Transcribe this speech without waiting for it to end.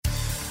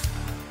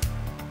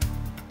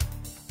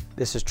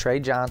This is Trey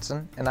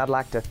Johnson, and I'd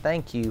like to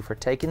thank you for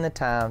taking the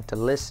time to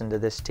listen to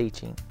this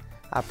teaching.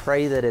 I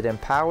pray that it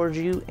empowers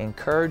you,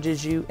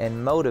 encourages you,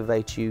 and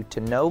motivates you to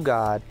know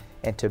God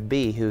and to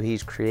be who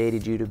He's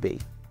created you to be.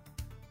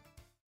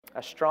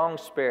 A strong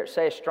spirit.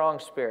 Say a strong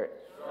spirit.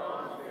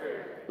 Strong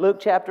spirit. Luke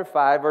chapter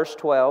 5, verse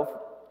 12.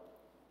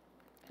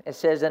 It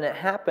says, "And it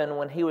happened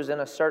when he was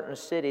in a certain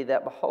city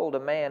that, behold, a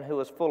man who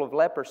was full of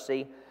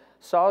leprosy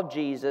saw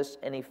Jesus,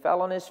 and he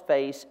fell on his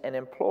face and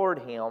implored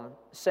him,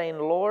 saying,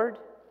 Lord,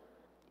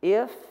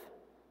 if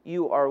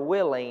you are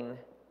willing,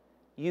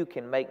 you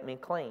can make me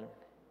clean."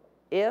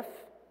 If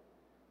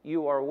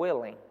you are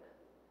willing.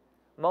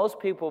 Most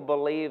people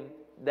believe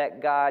that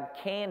God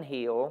can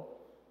heal,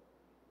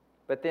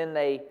 but then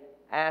they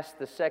ask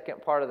the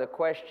second part of the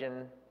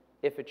question,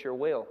 if it's your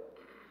will.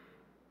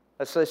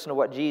 Let's listen to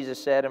what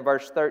Jesus said in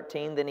verse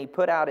 13. "Then he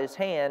put out his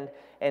hand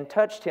and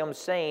touched him,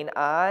 saying,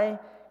 I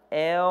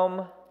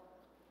am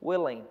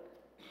willing.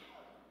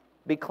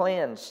 Be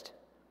cleansed.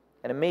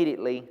 And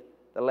immediately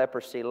the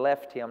leprosy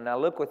left him." Now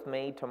look with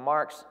me to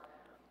Mark's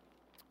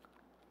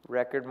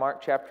record, Mark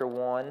chapter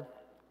 1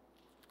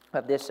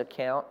 of this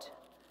account.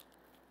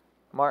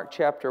 Mark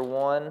chapter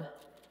 1,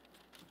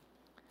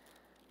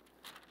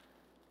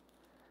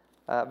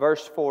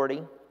 verse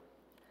 40.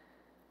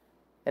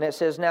 And it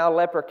says, "Now a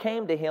leper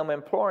came to him,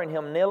 imploring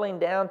him, kneeling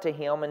down to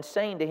him, and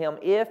saying to him,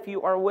 if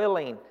you are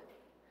willing,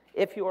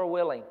 if you are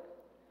willing,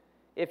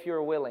 if you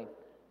are willing,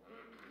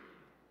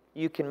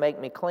 you can make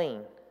me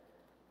clean."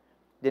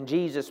 Then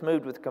Jesus,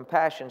 moved with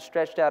compassion,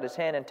 stretched out his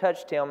hand and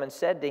touched him and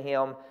said to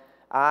him,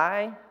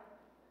 I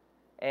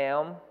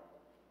am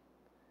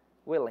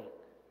willing.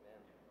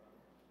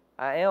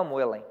 I am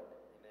willing.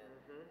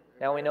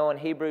 Now we know in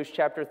Hebrews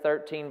chapter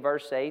 13,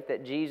 verse 8,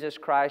 that Jesus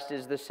Christ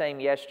is the same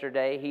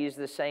yesterday, He is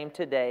the same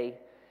today,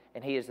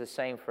 and He is the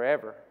same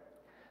forever.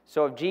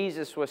 So if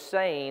Jesus was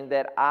saying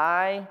that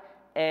I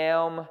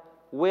am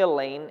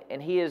willing,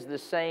 and He is the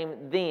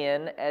same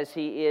then as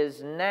He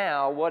is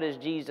now, what is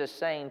Jesus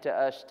saying to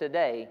us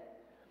today?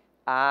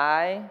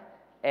 I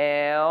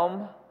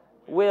am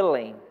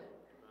willing.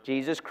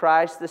 Jesus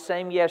Christ the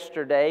same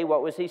yesterday.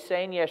 What was He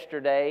saying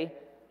yesterday?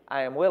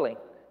 I am willing.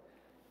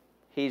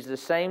 He's the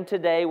same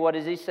today. What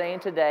is He saying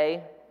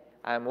today?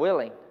 I am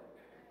willing.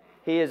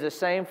 He is the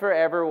same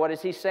forever. What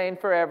is He saying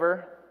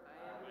forever?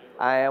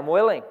 I am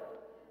willing.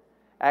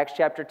 Acts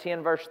chapter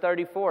 10, verse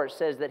 34, it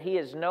says that He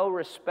is no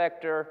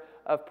respecter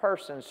of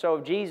persons. So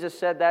if Jesus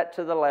said that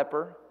to the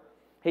leper,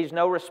 He's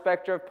no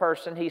respecter of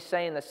person. He's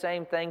saying the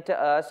same thing to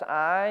us.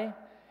 I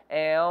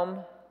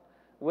am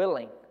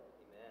willing.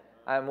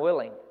 I'm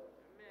willing.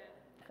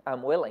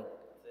 I'm willing.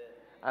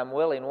 I'm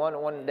willing.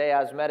 One day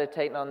I was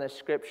meditating on this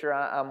scripture.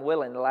 I'm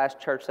willing. The last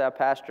church that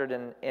I pastored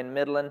in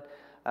Midland,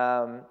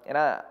 and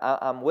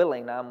I'm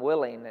willing. I'm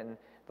willing. And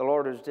the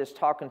Lord was just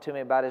talking to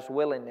me about His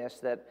willingness,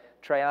 that,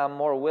 Trey, I'm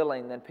more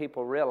willing than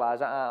people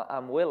realize.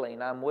 I'm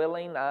willing. I'm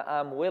willing.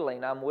 I'm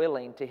willing. I'm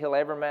willing to heal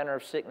every manner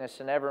of sickness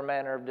and every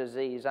manner of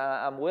disease.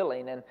 I'm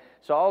willing. And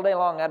so all day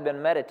long I've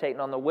been meditating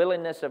on the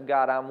willingness of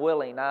God. I'm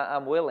willing.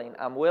 I'm willing.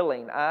 I'm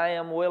willing. I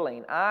am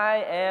willing.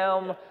 I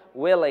am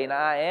willing.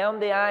 I am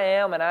the I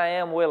am, and I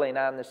am willing.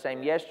 I'm the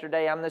same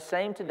yesterday. I'm the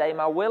same today.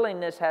 My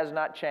willingness has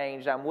not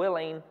changed. I'm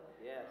willing.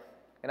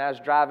 And I was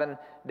driving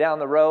down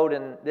the road,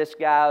 and this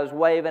guy was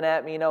waving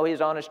at me. You know,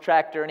 he's on his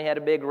tractor, and he had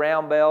a big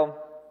round bell.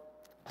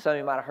 Some of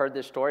you might have heard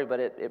this story, but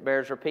it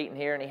bears repeating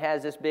here. And he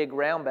has this big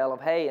round bale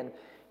of hay. And,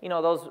 you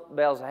know, those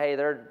bales of hay,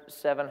 they're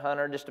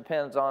 700, just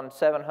depends on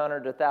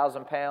 700 to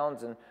 1,000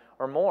 pounds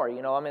or more.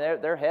 You know, I mean,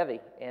 they're heavy.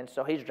 And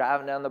so he's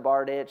driving down the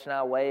bar ditch, and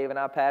I wave, and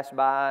I pass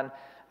by, and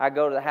I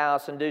go to the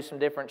house and do some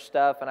different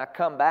stuff. And I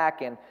come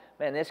back, and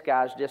man, this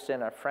guy's just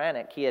in a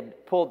frantic. He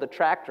had pulled the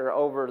tractor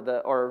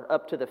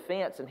up to the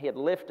fence, and he had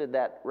lifted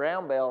that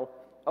round bale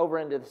over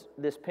into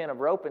this pen of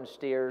roping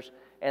steers,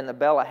 and the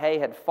bale of hay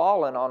had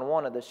fallen on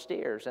one of the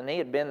steers. And he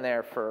had been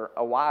there for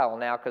a while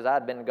now because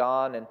I'd been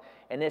gone,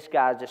 and this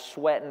guy's just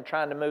sweating,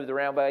 trying to move the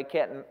round bale. He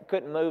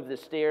couldn't move the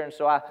steer, and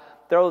so I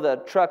throw the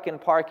truck in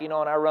park, and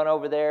I run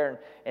over there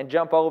and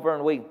jump over,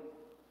 and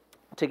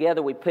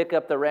together we pick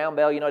up the round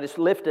bale, just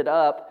lift it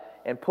up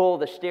and pull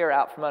the steer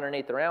out from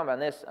underneath the round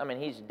bale.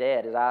 And he's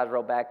dead. His eyes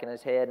roll back in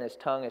his head, and his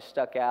tongue is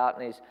stuck out,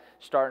 and he's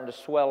starting to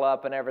swell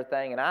up and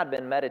everything. And I'd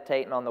been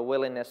meditating on the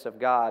willingness of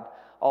God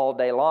all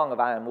day long of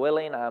I am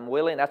willing, I am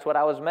willing. That's what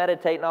I was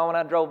meditating on when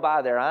I drove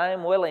by there. I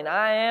am willing,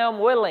 I am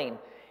willing.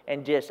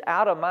 And just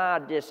out of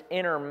my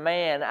inner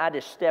man, I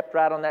just stepped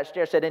right on that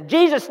stair and said, in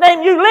Jesus'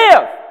 name you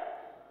live!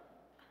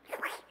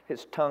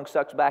 His tongue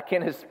sucks back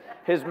in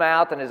his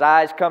mouth, and his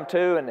eyes come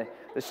to, and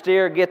the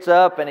steer gets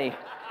up, and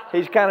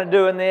he's kind of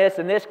doing this,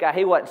 and this guy,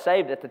 he wasn't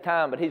saved at the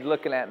time, but he's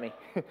looking at me,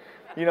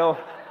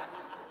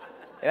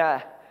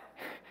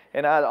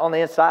 and I on the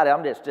inside,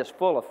 I'm just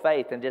full of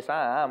faith, and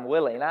I'm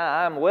willing,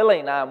 I'm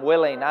willing, I'm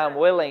willing, I'm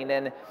willing,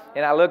 and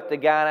I looked at the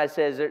guy, and I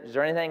said, is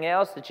there anything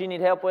else that you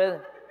need help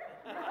with?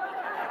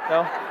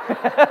 No?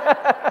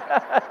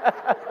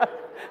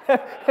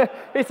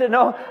 He said,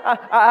 no,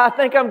 I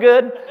think I'm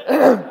good.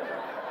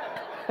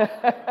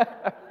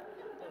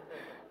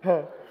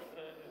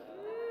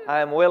 I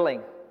am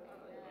willing.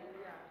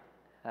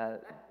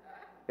 It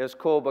was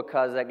cool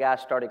because that guy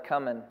started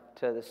coming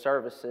to the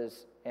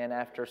services, and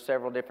after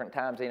several different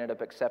times, he ended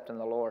up accepting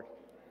the Lord.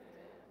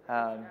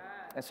 And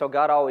so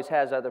God always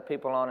has other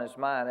people on His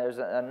mind. There's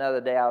another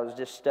day I was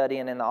just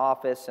studying in the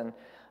office, and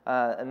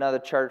another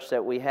church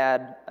that we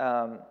had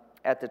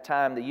at the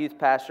time, the youth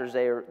pastors,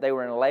 they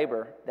were in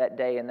labor that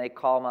day, and they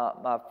called,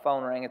 my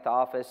phone rang at the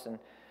office,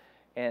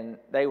 and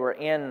they were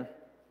in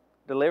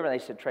delivering.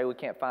 They said, Trey, we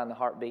can't find the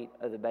heartbeat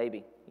of the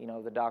baby. You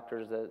know, the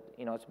doctors,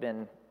 it's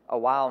been a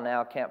while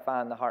now, can't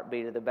find the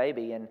heartbeat of the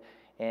baby.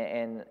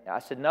 And I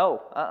said,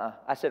 no,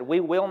 I said, we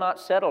will not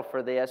settle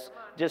for this,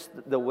 just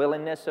the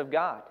willingness of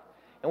God.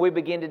 And we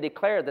begin to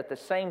declare that the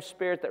same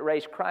Spirit that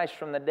raised Christ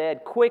from the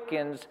dead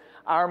quickens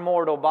our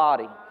mortal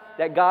body,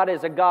 that God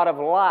is a God of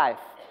life.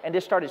 And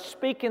just started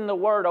speaking the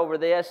word over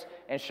this,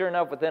 and sure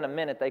enough, within a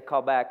minute, they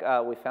call back,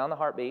 we found the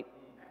heartbeat.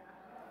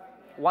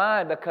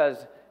 Why?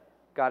 Because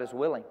God is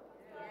willing.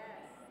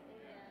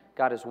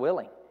 God is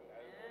willing.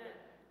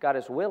 God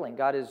is willing.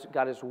 God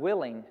is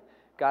willing.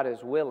 God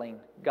is willing.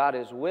 God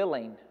is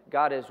willing.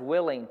 God is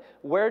willing.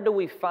 Where do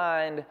we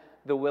find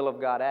the will of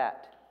God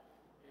at?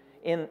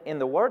 In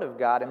the Word of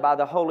God and by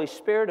the Holy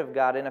Spirit of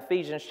God. In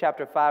Ephesians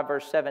chapter 5,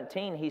 verse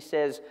 17, he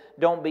says,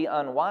 don't be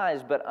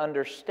unwise, but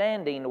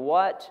understanding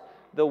what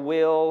the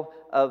will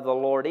of the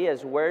Lord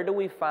is. Where do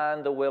we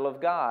find the will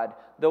of God?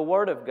 The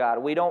Word of God.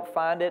 We don't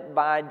find it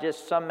by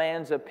just some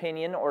man's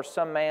opinion or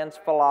some man's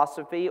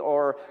philosophy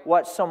or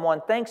what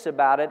someone thinks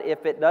about it.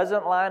 If it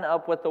doesn't line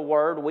up with the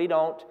Word,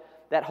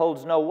 that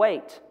holds no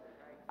weight.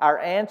 Our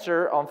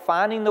answer on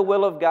finding the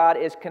will of God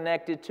is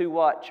connected to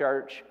what,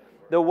 church?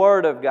 The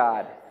Word of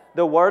God.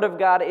 The Word of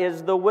God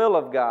is the will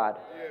of God,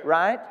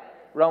 right?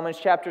 Romans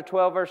chapter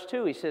 12, verse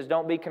 2, he says,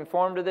 don't be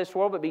conformed to this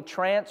world, but be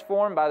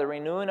transformed by the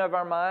renewing of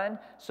our mind,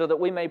 so that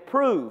we may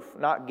prove,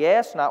 not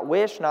guess, not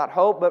wish, not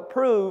hope, but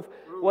prove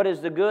what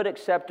is the good,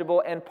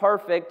 acceptable, and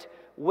perfect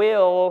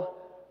will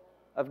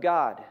of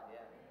God.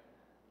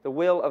 The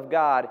will of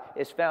God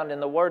is found in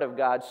the Word of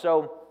God.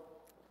 So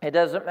it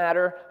doesn't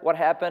matter what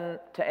happened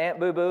to Aunt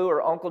Boo Boo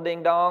or Uncle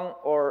Ding Dong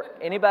or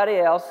anybody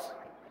else.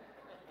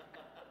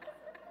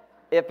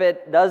 If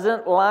it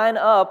doesn't line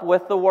up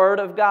with the Word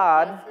of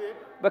God,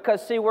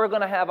 because, see, we're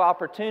going to have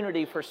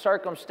opportunity for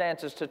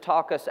circumstances to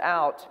talk us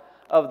out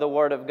of the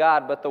Word of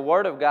God, but the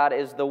Word of God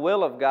is the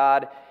will of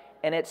God,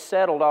 and it's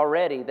settled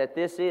already that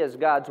this is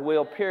God's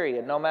will,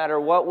 period. No matter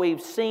what we've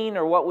seen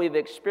or what we've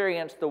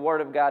experienced, the Word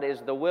of God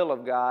is the will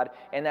of God,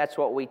 and that's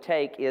what we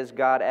take is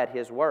God at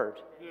His Word.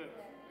 Yes.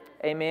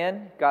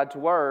 Amen? God's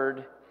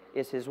Word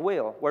is His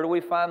will. Where do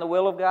we find the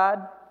will of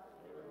God?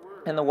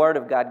 In the Word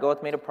of God. Go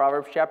with me to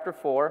Proverbs chapter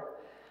 4.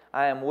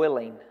 I am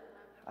willing.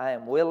 I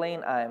am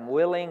willing. I am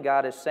willing.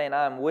 God is saying,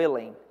 I am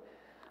willing.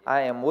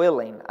 I am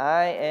willing.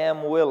 I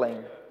am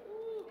willing.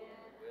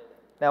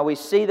 Now we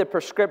see the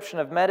prescription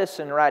of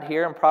medicine right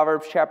here in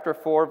Proverbs chapter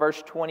 4,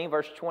 verse 20,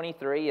 verse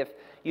 23. If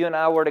you and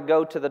I were to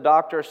go to the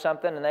doctor or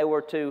something and they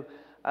were to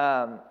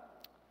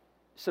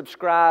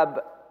subscribe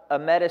a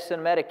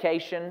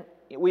medication,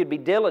 we'd be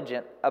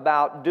diligent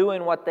about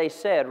doing what they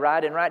said,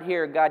 right? And right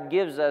here, God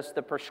gives us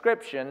the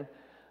prescription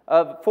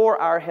for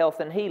our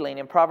health and healing.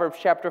 In Proverbs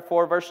chapter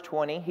 4, verse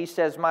 20, he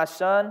says, my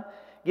son,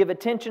 give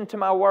attention to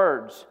my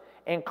words.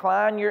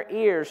 Incline your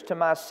ears to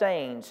my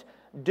sayings.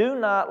 Do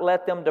not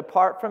let them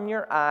depart from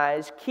your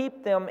eyes.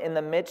 Keep them in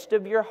the midst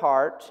of your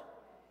heart,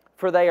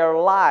 for they are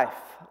life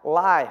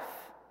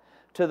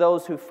to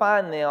those who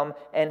find them,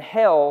 and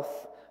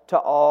health to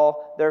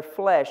all their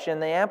flesh. In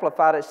the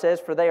Amplified it says,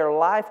 for they are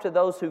life to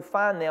those who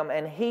find them,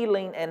 and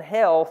healing and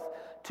health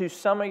to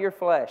some of your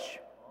flesh.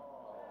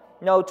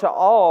 No, to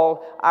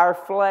all our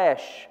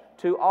flesh.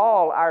 To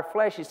all our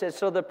flesh. He says,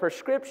 so the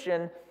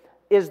prescription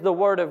is the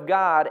Word of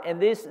God, and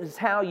this is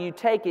how you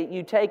take it.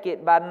 You take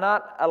it by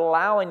not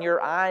allowing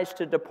your eyes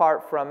to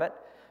depart from it,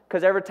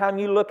 because every time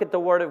you look at the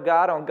Word of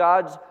God, on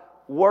God's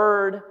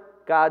Word,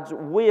 God's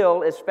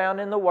will is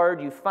found in the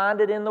Word. You find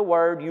it in the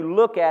Word. You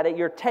look at it.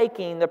 You're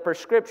taking the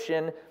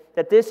prescription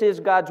that this is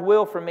God's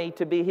will for me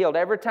to be healed.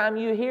 Every time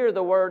you hear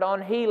the word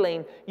on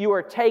healing, you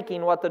are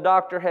taking what the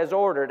doctor has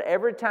ordered.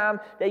 Every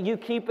time that you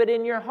keep it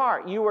in your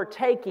heart, you are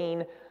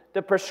taking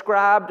the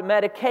prescribed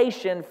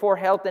medication for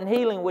health and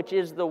healing, which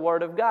is the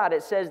Word of God.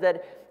 It says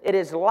that it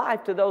is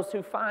life to those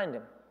who find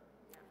Him.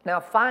 Now,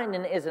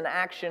 finding is an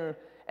action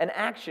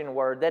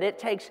word, that it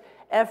takes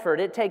effort,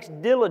 it takes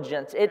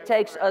diligence, it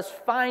takes us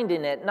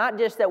finding it. Not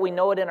just that we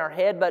know it in our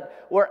head,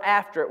 but we're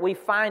after it. We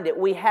find it,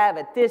 we have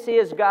it. This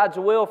is God's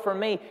will for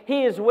me.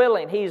 He is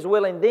willing. He's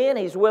willing then,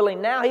 He's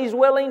willing now, He's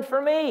willing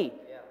for me.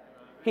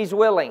 He's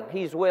willing.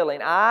 He's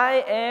willing.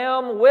 I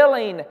am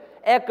willing.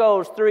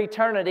 Echoes through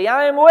eternity.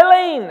 I am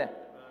willing.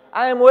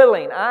 I am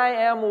willing. I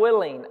am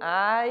willing.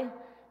 I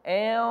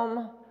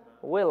am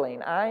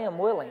willing. I am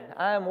willing.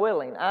 I am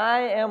willing. I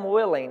am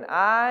willing.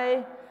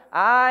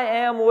 I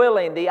am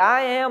willing. The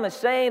I am is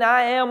saying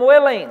I am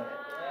willing.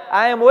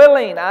 I am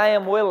willing. I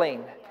am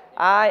willing.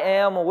 I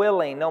am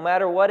willing. No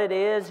matter what it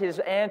is, His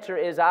answer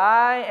is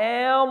I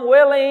am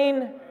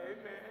willing.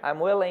 I'm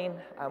willing.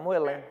 I'm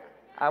willing.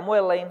 I'm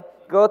willing.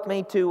 Go with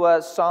me to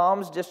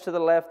Psalms, just to the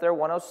left there,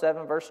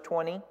 107, verse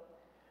 20.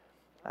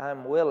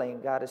 I'm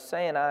willing. God is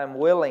saying, I am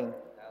willing.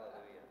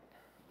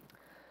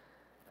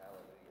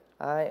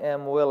 I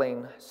am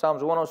willing.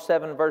 Psalms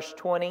 107, verse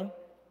 20.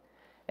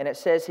 And it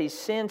says, He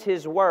sent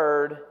His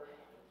word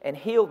and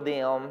healed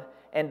them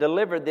and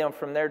delivered them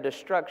from their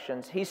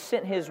destructions. He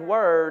sent His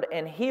word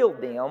and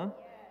healed them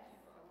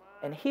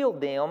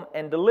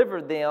and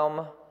delivered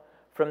them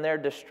from their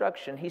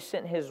destruction. He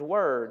sent His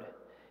word.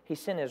 He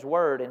sent His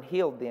word and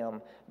healed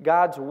them.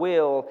 God's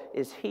will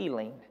is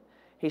healing.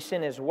 He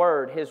sent His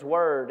word. His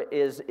word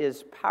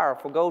is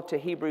powerful. Go to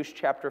Hebrews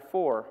chapter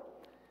 4.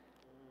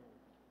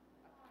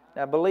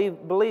 Now believe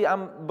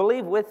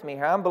with me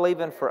here. I'm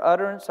believing for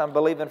utterance. I'm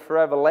believing for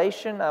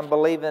revelation. I'm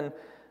believing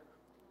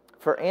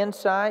for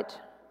insight.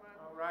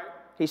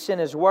 He sent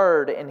His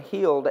word and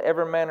healed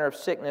every manner of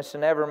sickness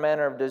and every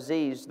manner of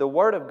disease. The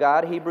word of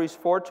God, Hebrews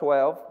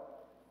 4:12.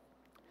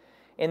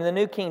 In the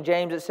New King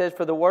James it says,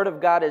 For the word of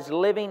God is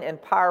living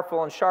and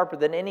powerful and sharper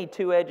than any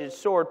two-edged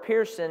sword,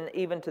 piercing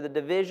even to the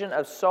division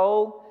of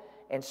soul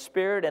and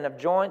spirit and of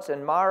joints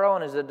and marrow,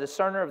 and is a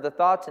discerner of the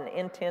thoughts and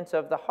intents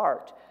of the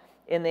heart.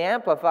 In the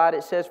Amplified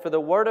it says, For the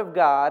word of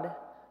God,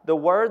 the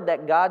word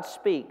that God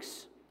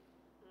speaks,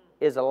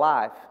 is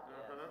alive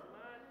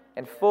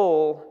and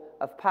full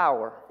of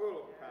power.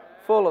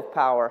 Full of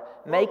power.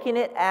 Making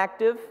it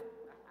active,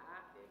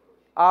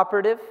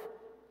 operative,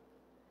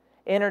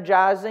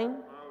 energizing,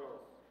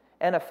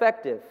 and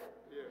effective.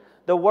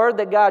 The word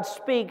that God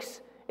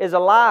speaks is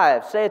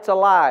alive. Say it's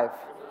alive.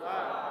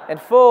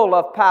 And full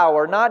of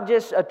power. Not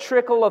just a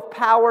trickle of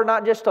power,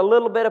 not just a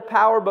little bit of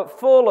power, but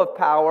full of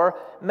power,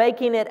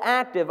 making it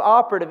active,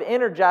 operative,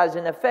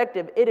 energizing,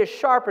 effective. It is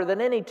sharper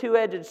than any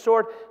two-edged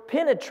sword,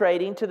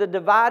 penetrating to the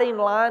dividing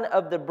line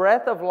of the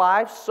breath of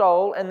life,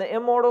 soul, and the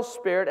immortal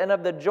spirit, and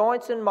of the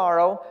joints and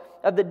marrow,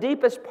 of the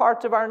deepest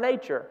parts of our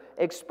nature,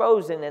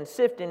 exposing and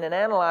sifting and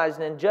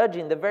analyzing and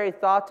judging the very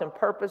thoughts and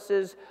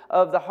purposes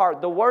of the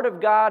heart. The Word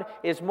of God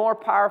is more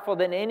powerful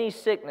than any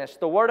sickness.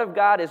 The Word of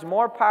God is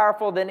more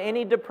powerful than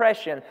any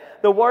depression.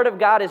 The Word of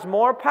God is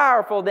more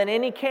powerful than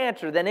any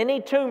cancer, than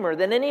any tumor,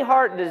 than any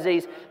heart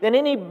disease, than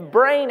any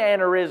brain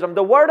aneurysm.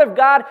 The Word of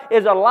God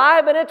is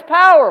alive and it's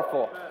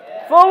powerful.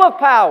 Full of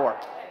power.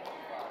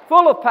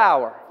 Full of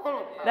power.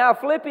 Now,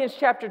 Philippians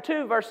chapter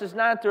 2, verses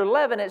 9 through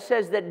 11, it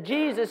says that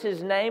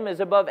Jesus' name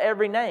is above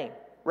every name,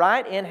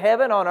 right? In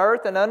heaven, on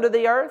earth, and under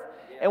the earth.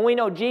 And we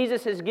know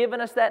Jesus has given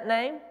us that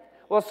name.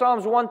 Well,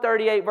 Psalms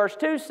 138, verse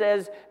 2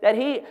 says that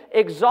He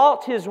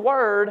exalts His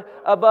word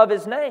above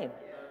His name.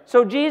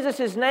 So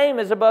Jesus' name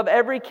is above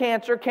every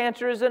cancer.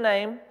 Cancer is a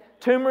name.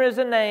 Tumor is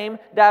a name.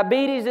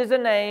 Diabetes is a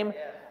name.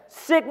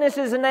 Sickness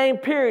is a name,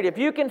 period. If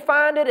you can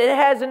find it, it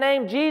has a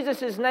name.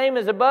 Jesus' name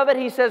is above it.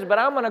 He says, but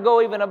I'm going to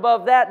go even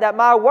above that, that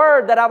my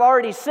word that I've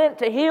already sent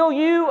to heal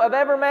you of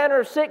every manner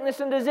of sickness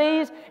and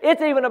disease,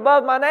 it's even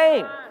above my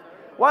name.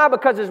 Why?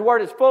 Because His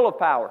word is full of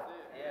power.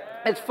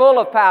 It's full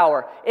of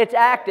power. It's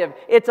active.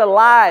 It's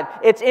alive.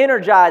 It's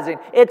energizing.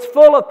 It's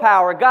full of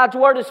power. God's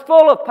word is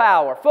full of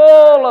power.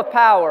 Full of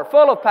power.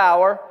 Full of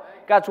power.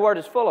 God's word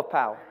is full of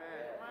power.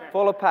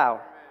 Full of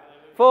power.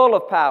 Full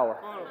of power.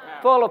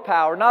 Full of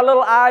power. Not a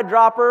little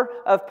eyedropper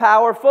of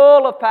power.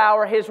 Full of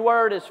power. His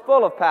word is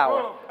full of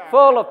power.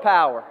 Full of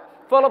power.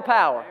 Full of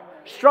power.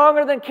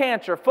 Stronger than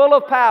cancer. Full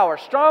of power.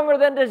 Stronger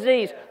than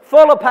disease.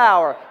 Full of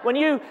power. When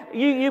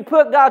you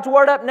put God's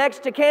word up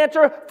next to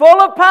cancer,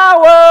 full of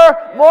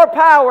power. More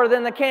power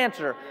than the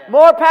cancer.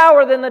 More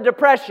power than the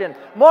depression.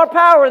 More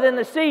power than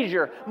the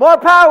seizure. More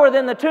power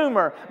than the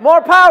tumor.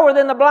 More power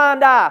than the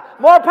blind eye.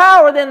 More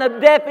power than the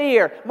deaf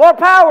ear. More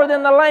power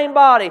than the lame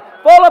body.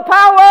 Full of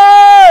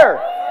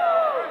power.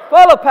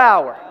 Full of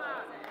power.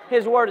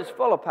 His word is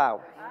full of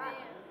power.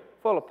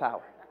 Full of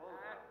power.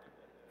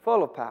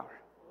 Full of power.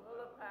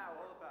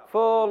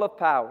 Full of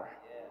power.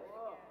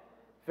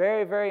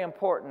 Very, very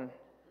important,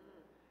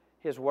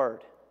 His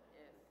word.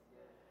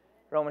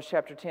 Romans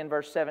chapter 10,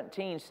 verse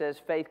 17 says,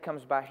 faith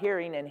comes by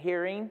hearing, and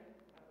hearing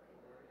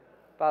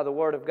by the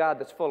word of God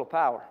that's full of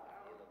power.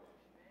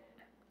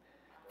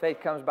 Faith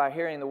comes by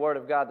hearing the word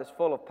of God that's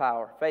full of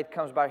power. Faith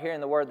comes by hearing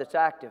the word that's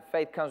active.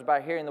 Faith comes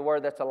by hearing the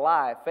word that's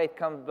alive. Faith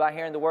comes by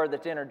hearing the word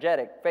that's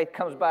energetic. Faith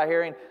comes by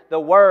hearing the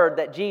word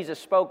that Jesus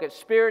spoke. It's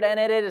spirit and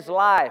it is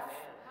life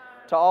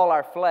to all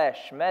our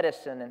flesh,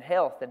 medicine and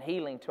health and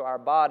healing to our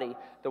body.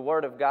 The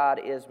word of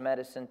God is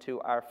medicine to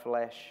our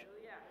flesh.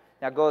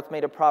 Now go with me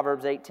to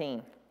Proverbs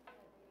 18.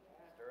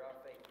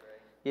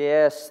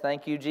 Yes,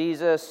 thank you,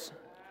 Jesus.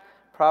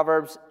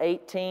 Proverbs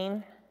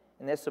 18.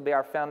 And this will be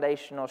our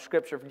foundational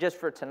scripture just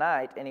for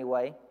tonight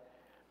anyway.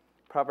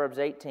 Proverbs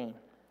 18.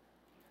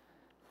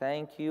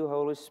 Thank you,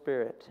 Holy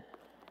Spirit.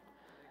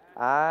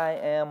 I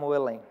am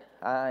willing.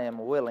 I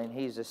am willing.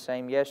 He's the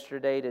same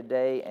yesterday,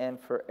 today, and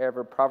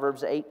forever.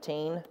 Proverbs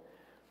 18,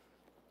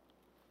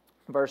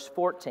 verse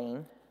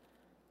 14.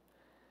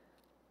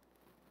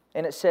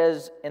 And it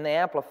says in the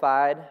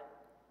Amplified,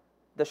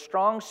 the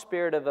strong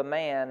spirit of a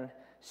man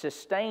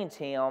sustains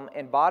him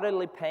in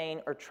bodily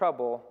pain or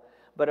trouble,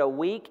 but a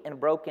weak and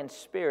broken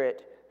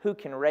spirit who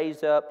can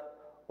raise up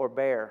or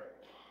bear.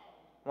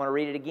 I want to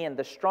read it again.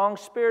 The strong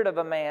spirit of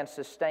a man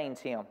sustains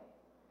him.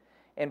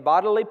 In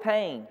bodily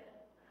pain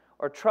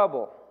or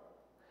trouble,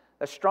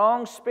 the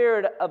strong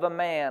spirit of a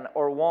man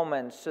or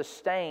woman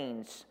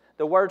sustains.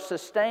 The word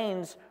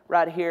sustains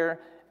right here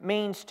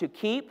means to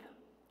keep.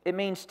 It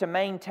means to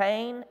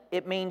maintain.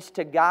 It means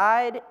to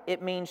guide.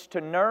 It means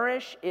to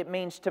nourish. It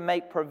means to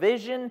make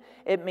provision.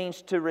 It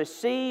means to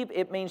receive.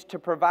 It means to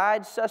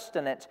provide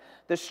sustenance.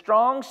 The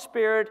strong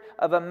spirit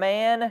of a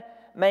man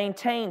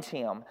maintains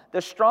him.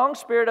 The strong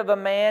spirit of a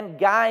man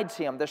guides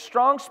him. The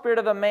strong spirit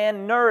of a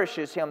man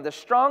nourishes him. The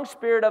strong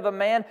spirit of a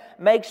man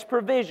makes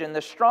provision.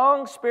 The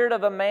strong spirit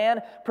of a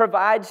man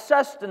provides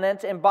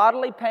sustenance in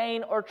bodily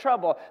pain or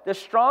trouble. The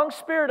strong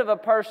spirit of a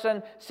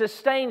person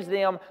sustains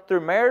them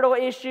through marital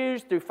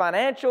issues, through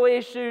financial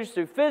issues,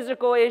 through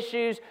physical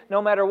issues.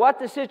 No matter what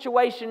the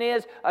situation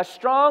is, a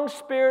strong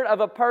spirit of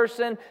a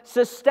person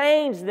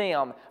sustains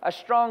them. A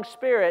strong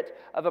spirit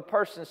of a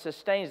person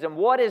sustains them.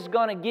 What is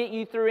going to get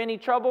you through any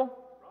trouble?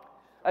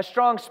 A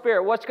strong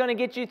spirit. What's going to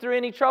get you through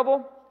any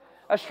trouble?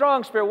 A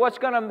strong spirit. What's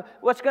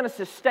going to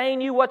sustain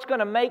you? What's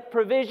going to make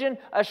provision?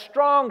 A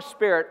strong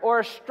spirit or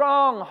a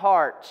strong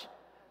heart.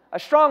 A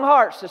strong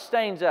heart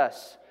sustains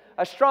us.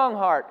 A strong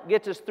heart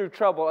gets us through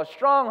trouble. A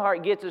strong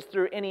heart gets us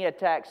through any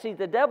attack. See,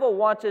 the devil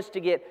wants us to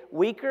get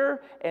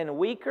weaker and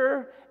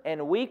weaker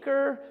and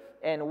weaker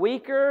and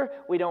weaker.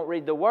 We don't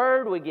read the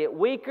Word. We get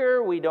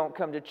weaker. We don't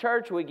come to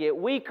church. We get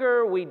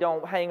weaker. We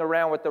don't hang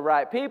around with the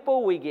right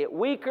people. We get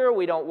weaker.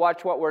 We don't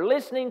watch what we're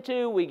listening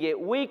to. We get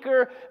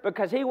weaker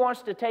because he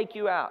wants to take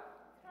you out.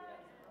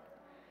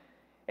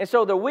 And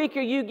so the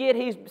weaker you get,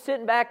 he's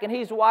sitting back and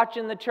he's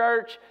watching the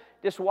church,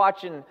 just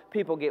watching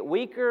people get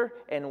weaker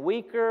and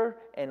weaker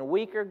and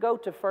weaker. Go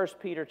to 1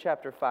 Peter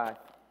chapter 5.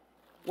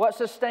 What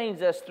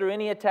sustains us through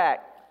any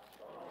attack?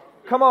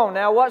 Come on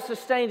now, what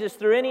sustains us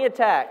through any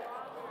attack?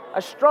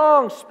 A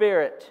strong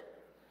spirit.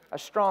 A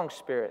strong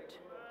spirit.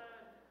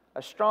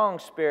 A strong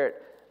spirit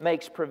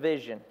makes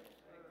provision.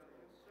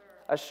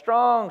 A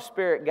strong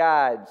spirit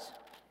guides.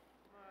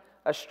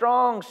 A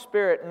strong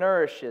spirit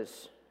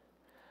nourishes.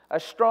 A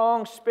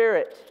strong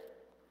spirit.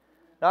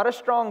 Not a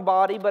strong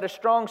body, but a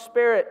strong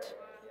spirit.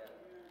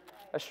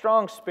 A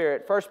strong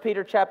spirit. 1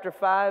 Peter chapter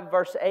 5,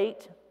 verse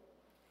 8.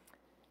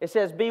 It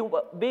says, be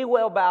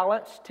well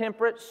balanced,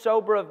 temperate,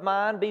 sober of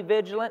mind, be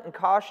vigilant and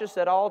cautious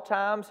at all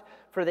times.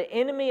 For the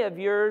enemy of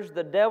yours,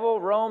 the devil,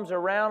 roams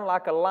around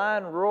like a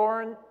lion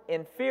roaring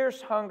in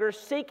fierce hunger,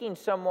 seeking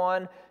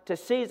someone to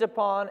seize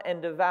upon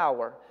and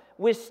devour.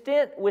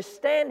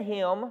 Withstand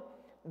him,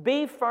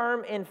 be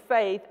firm in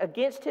faith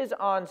against his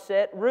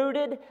onset,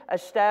 rooted,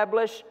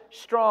 established,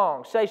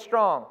 strong. Say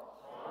strong.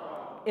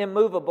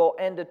 Immovable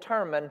and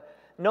determined,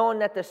 knowing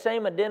that the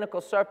same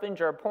identical sufferings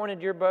are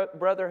appointed your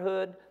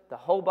brotherhood, the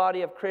whole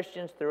body of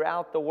Christians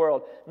throughout the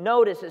world.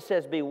 Notice it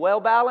says, be well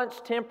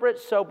balanced, temperate,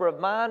 sober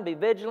of mind, be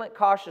vigilant,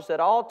 cautious at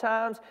all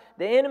times.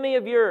 The enemy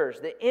of yours,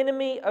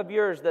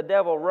 the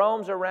devil,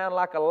 roams around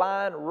like a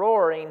lion,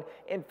 roaring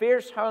in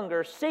fierce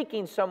hunger,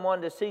 seeking someone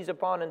to seize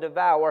upon and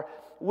devour.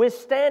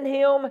 Withstand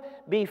him,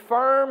 be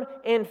firm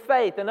in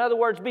faith. In other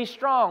words, be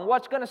strong.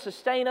 What's going to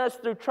sustain us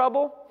through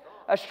trouble?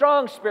 A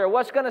strong spirit.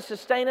 What's going to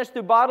sustain us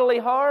through bodily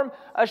harm?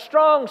 A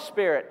strong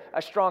spirit.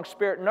 A strong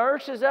spirit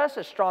nourishes us.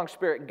 A strong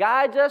spirit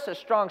guides us. A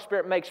strong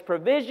spirit makes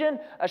provision.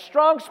 A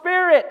strong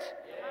spirit.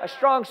 A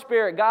strong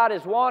spirit. God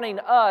is wanting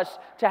us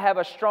to have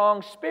a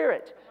strong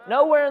spirit.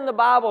 Nowhere in the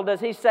Bible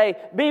does He say,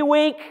 be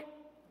weak.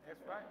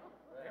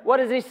 What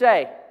does He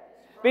say?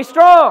 Be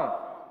strong.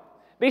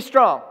 Be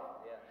strong.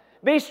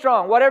 Be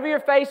strong. Whatever you're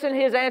facing,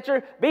 His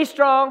answer, be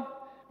strong.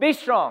 Be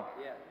strong.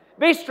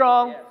 Be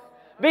strong.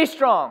 Be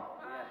strong.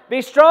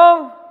 Be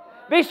strong.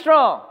 Be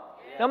strong.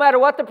 No matter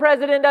what the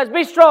president does,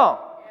 be strong.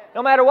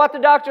 No matter what the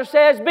doctor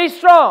says, be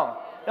strong.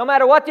 No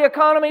matter what the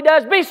economy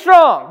does, be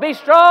strong. Be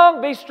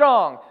strong. Be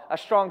strong. A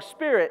strong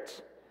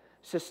spirit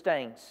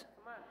sustains.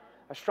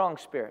 A strong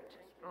spirit.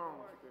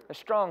 A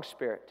strong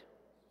spirit.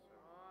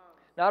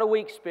 Not a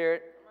weak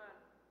spirit.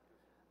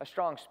 A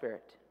strong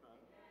spirit.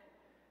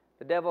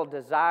 The devil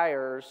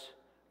desires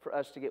for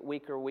us to get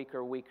weaker,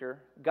 weaker, weaker.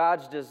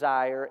 God's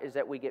desire is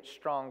that we get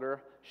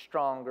stronger,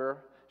 stronger,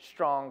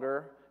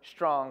 stronger,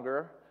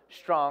 stronger,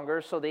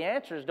 stronger. So the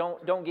answer is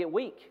don't get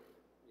weak.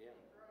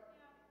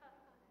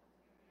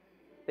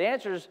 The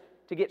answer is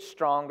to get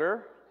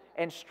stronger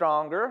and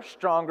stronger,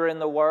 stronger in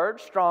the Word,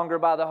 stronger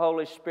by the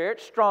Holy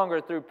Spirit, stronger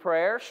through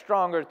prayer,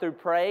 stronger through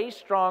praise,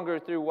 stronger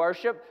through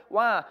worship.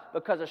 Why?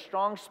 Because a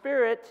strong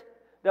spirit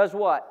does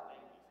what?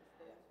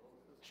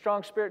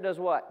 Strong spirit does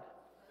what?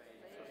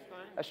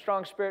 A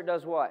strong spirit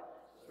does what?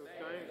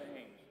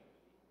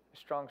 A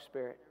strong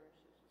spirit.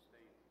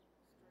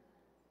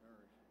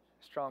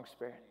 Strong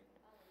spirit.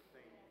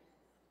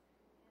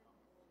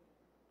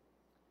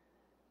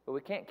 But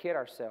we can't kid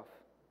ourselves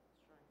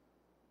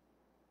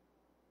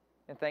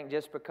and think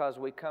just because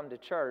we come to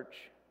church,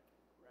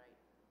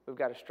 we've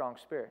got a strong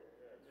spirit.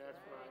 That's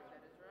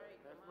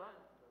right.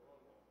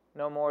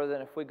 No more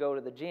than if we go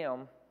to the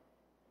gym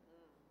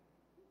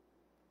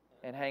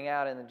and hang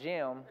out in the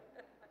gym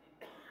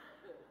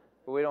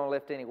But we don't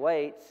lift any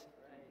weights.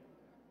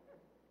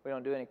 We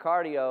don't do any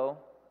cardio.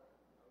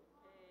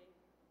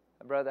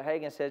 Brother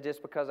Hagin says,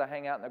 just because I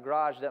hang out in the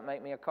garage doesn't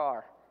make me a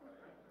car.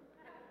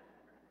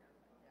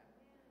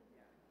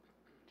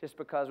 Just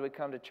because we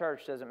come to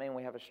church doesn't mean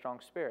we have a strong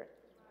spirit.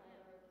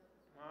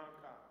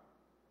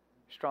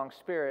 Strong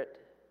spirit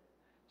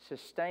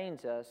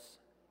sustains us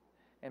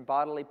in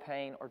bodily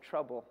pain or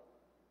trouble.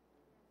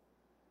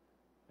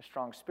 A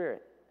strong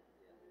spirit.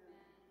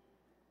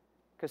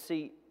 Because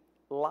see,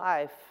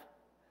 life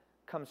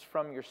comes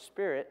from your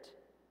spirit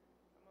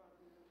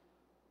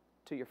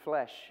to your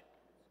flesh.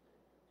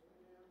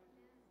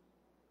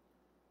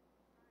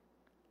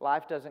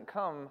 Life doesn't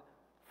come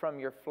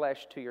from your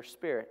flesh to your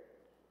spirit.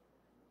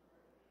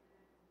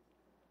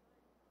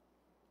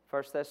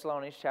 1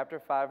 Thessalonians chapter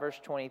 5, verse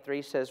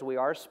 23 says, we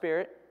are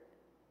spirit,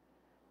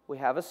 we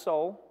have a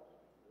soul,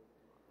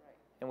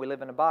 and we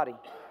live in a body.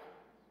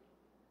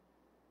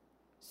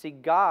 See,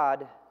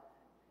 God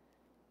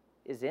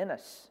is in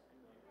us.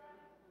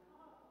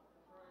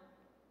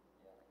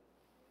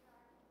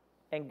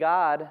 And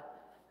God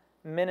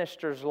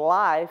ministers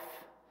life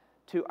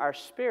to our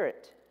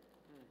spirit.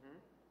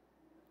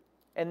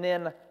 And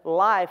then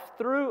life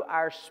through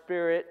our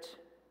spirit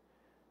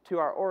to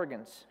our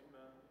organs.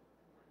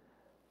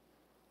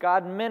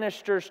 God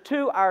ministers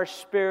to our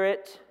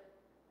spirit,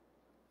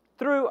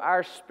 through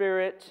our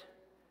spirit,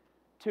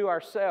 to our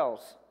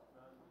cells.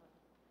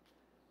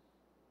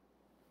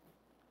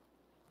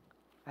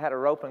 I had a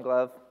rope and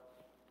glove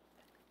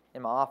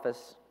in my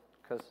office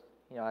because,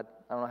 I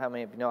don't know how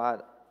many of you know, I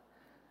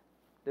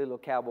do a little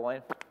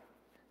cowboying.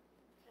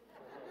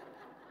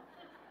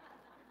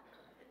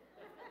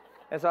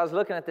 And so I was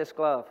looking at this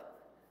glove.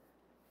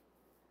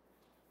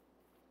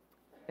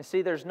 And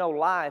see, there's no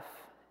life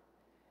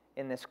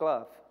in this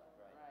glove.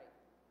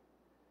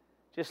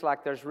 Just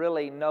like there's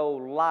really no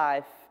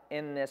life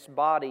in this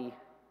body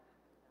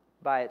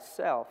by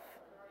itself.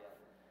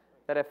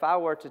 That if I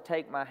were to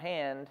take my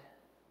hand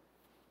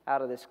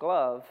out of this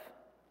glove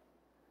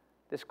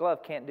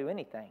can't do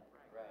anything.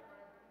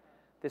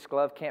 This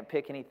glove can't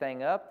pick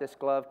anything up. This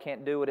glove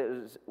can't do what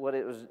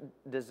it was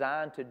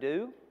designed to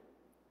do.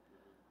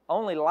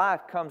 Only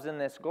life comes in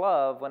this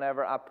glove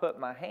whenever I put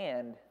my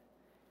hand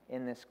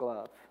in this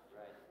glove.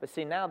 But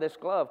see, now this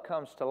glove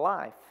comes to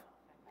life.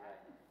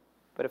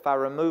 But if I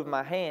remove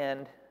my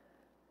hand,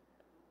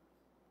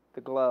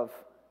 the glove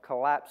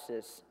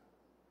collapses.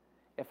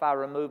 If I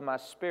remove my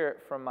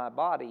spirit from my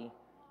body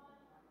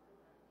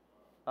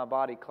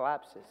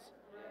collapses.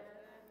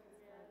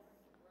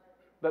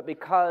 But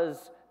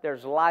because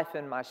there's life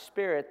in my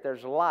spirit,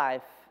 there's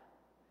life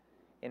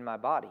in my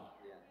body.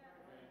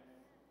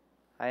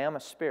 I am a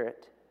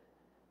spirit.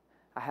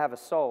 I have a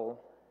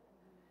soul.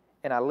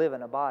 And I live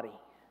in a body.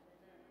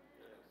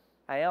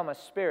 I am a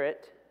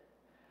spirit.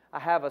 I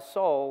have a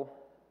soul.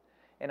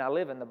 And I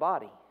live in the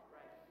body.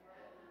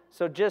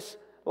 So just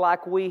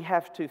like we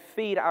have to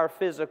feed our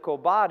physical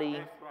body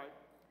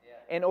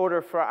in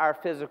order for our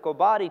physical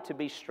body to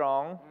be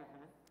strong,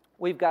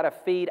 we've got to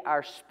feed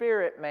our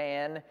spirit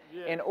man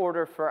in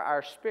order for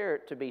our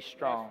spirit to be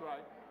strong.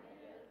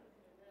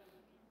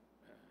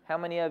 How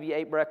many of you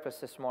ate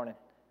breakfast this morning?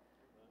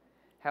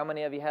 How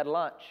many of you had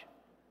lunch?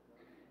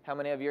 How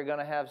many of you are going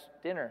to have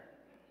dinner?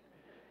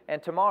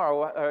 And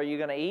tomorrow, are you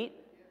going to eat?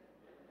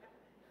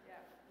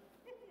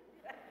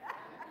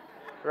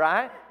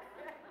 Right?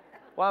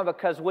 Why?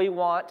 Because we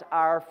want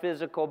our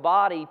physical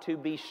body to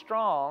be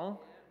strong.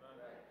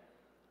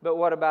 But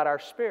what about our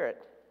spirit?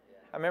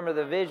 I remember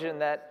the vision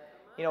that,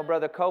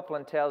 Brother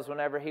Copeland tells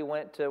whenever he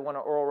went to one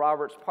of Oral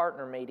Roberts'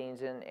 partner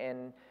meetings,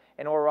 and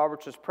Oral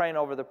Roberts was praying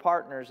over the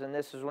partners, and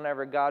this is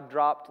whenever God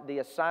dropped the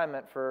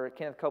assignment for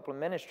Kenneth Copeland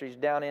Ministries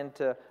down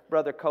into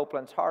Brother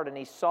Copeland's heart, and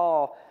he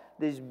saw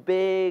these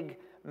big,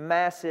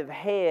 massive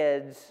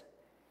heads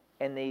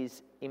and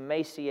these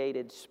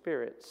emaciated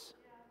spirits.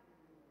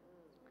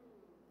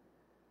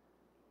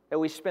 That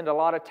we spend a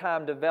lot of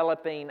time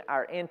developing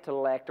our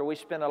intellect, or we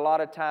spend a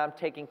lot of time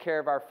taking care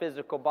of our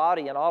physical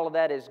body, and all of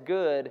that is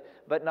good,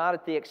 but not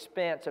at the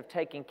expense of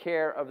taking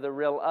care of the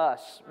real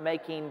us,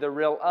 making the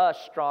real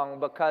us strong.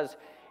 Because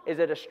is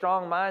it a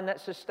strong mind that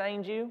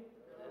sustains you?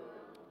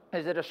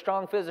 Is it a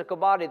strong physical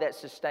body that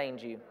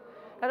sustains you?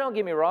 Now, don't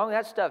get me wrong,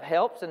 that stuff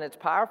helps and it's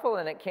powerful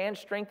and it can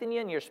strengthen you,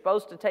 and you're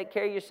supposed to take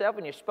care of yourself,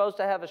 and you're supposed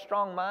to have a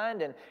strong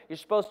mind, and you're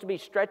supposed to be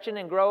stretching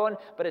and growing,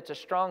 but it's a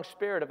strong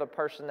spirit of a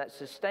person that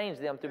sustains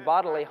them through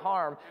bodily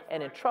harm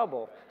and in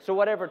trouble. So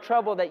whatever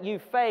trouble that you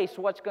face,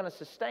 what's going to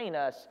sustain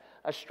us?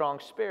 A strong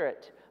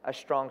spirit, a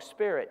strong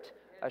spirit,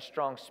 a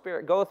strong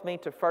spirit. Go with me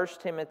to 1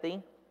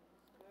 Timothy.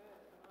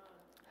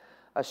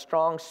 A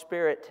strong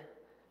spirit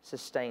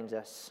sustains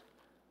us.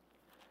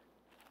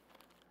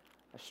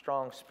 A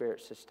strong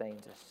spirit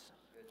sustains us.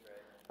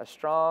 A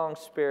strong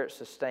spirit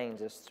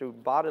sustains us through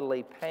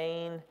bodily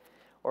pain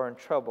or in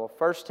trouble.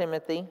 1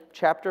 Timothy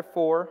chapter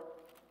 4.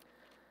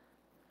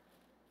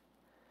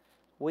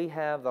 We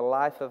have the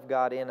life of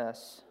God in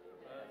us.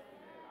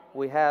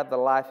 We have the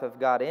life of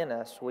God in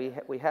us.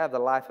 We have the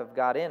life of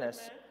God in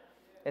us.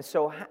 And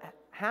so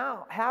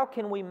how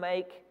can we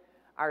make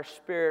our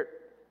spirit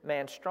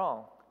man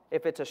strong?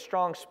 If it's a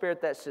strong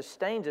spirit that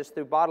sustains us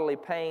through bodily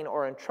pain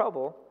or in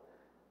trouble,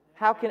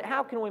 how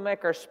can we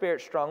make our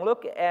spirit strong?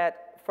 Look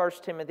at 1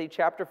 Timothy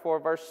chapter 4,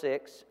 verse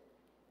 6.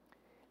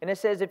 And it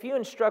says, if you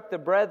instruct the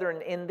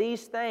brethren in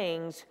these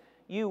things,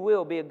 you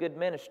will be a good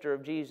minister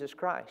of Jesus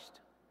Christ,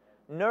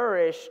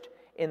 nourished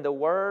in the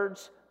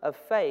words of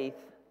faith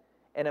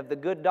and of the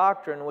good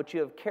doctrine which you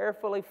have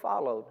carefully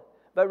followed.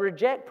 But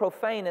reject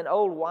profane and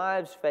old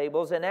wives'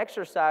 fables, and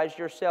exercise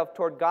yourself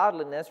toward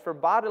godliness, for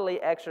bodily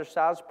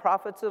exercise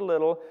profits a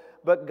little,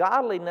 but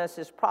godliness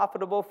is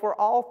profitable for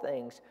all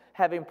things,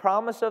 having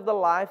promise of the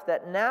life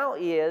that now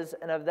is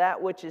and of that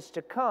which is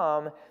to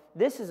come.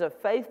 This is a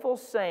faithful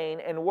saying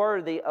and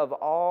worthy of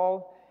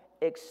all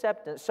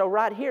acceptance. So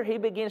right here, he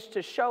begins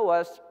to show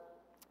us,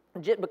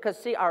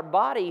 because see, our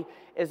body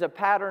is a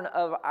pattern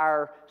of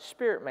our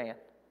spirit man.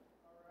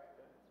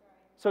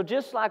 So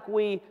just like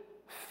we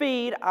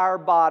feed our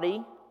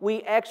body,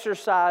 we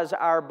exercise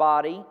our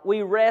body,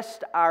 we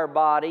rest our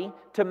body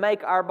to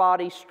make our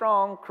body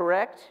strong,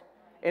 correct?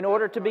 In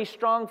order to be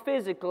strong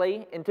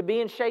physically and to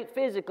be in shape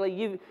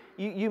physically,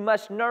 you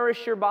must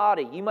nourish your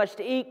body. You must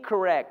eat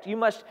correct. You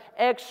must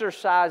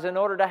exercise in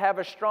order to have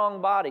a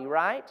strong body,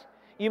 right?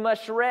 You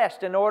must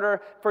rest in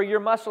order for your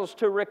muscles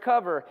to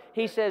recover.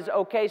 He says,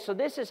 okay, so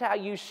this is how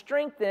you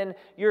strengthen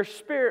your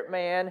spirit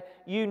man.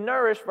 You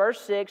nourish,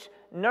 verse 6,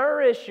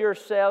 nourish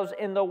yourselves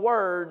in the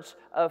words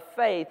of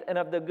faith and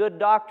of the good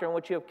doctrine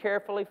which you have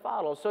carefully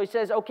followed. So he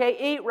says, okay,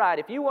 eat right.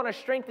 If you want to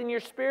strengthen your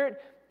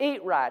spirit,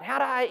 eat right. How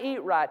do I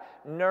eat right?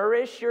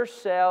 Nourish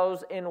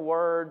yourselves in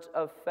words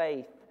of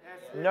faith.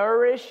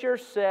 Nourish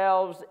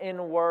yourselves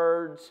in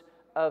words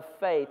of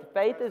faith.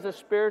 Faith is a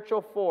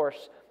spiritual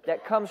force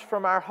that comes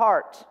from our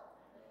heart.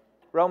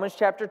 Romans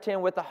chapter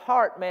 10, with the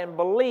heart man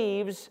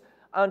believes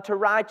unto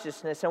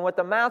righteousness, and with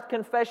the mouth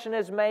confession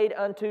is made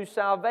unto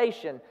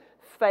salvation.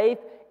 Faith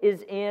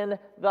is in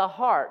the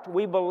heart.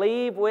 We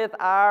believe with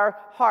our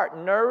heart.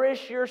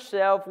 Nourish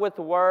yourself with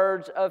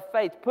words of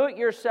faith. Put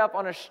yourself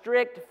on a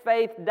strict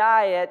faith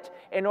diet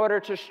in order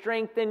to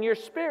strengthen your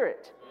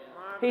spirit.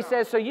 He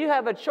says, so you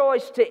have a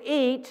choice to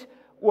eat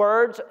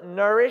words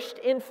nourished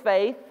in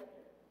faith,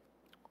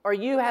 or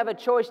you have a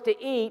choice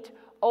to eat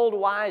old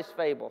wise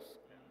fables.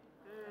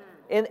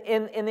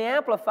 In the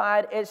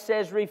Amplified, it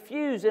says,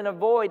 refuse and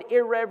avoid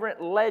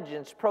irreverent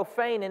legends,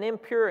 profane and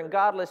impure and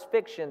godless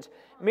fictions,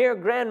 mere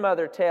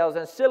grandmother tales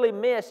and silly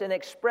myths, and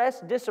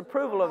express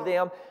disapproval of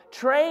them.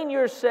 Train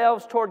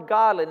yourselves toward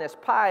godliness,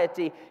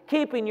 piety,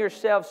 keeping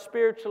yourselves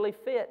spiritually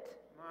fit.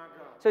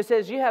 So he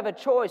says you have a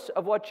choice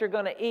of what you're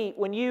going to eat.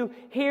 When you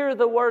hear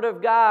the Word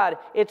of God,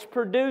 it's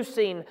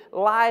producing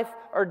life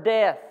or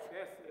death.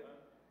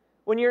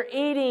 When you're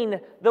eating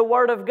the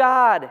Word of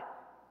God,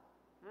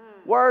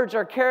 words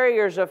are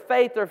carriers of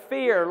faith or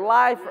fear,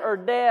 life or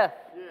death.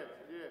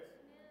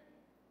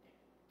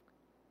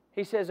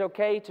 He says,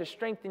 okay, to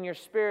strengthen your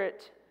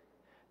spirit,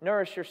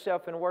 nourish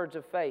yourself in words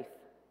of faith.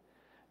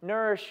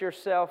 Nourish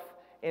yourself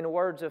in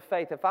words of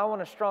faith. If I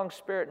want a strong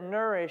spirit,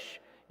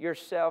 nourish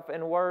yourself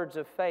in words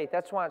of faith.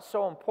 That's why it's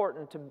so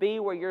important to be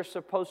where you're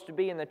supposed to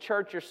be in the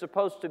church you're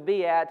supposed to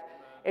be at,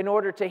 in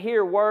order to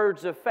hear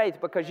words of faith,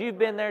 because you've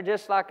been there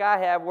just like I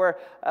have, where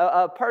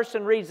a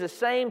person reads the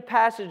same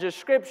passage of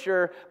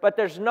Scripture, but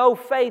there's no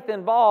faith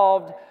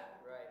involved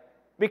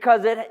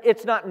because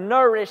it's not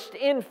nourished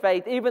in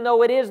faith, even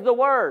though it is the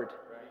Word.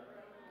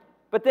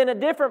 But then a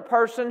different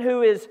person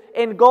who is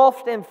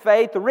engulfed in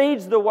faith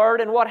reads the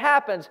Word, and what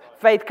happens?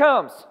 Faith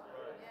comes.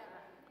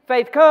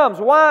 Faith comes.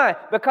 Why?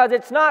 Because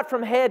it's not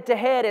from head to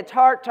head, it's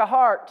heart to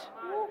heart.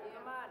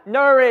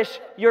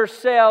 Nourish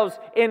yourselves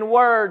in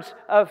words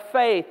of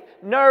faith.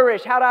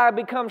 Nourish. How do I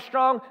become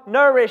strong?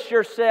 Nourish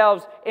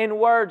yourselves in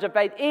words of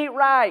faith. Eat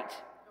right.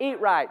 Eat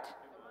right.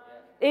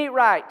 Eat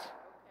right.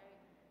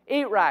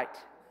 Eat right.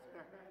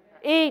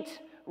 Eat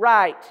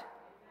right.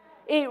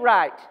 Eat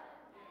right.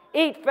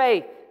 Eat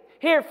faith.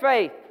 Hear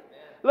faith.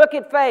 Look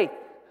at faith.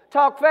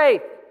 Talk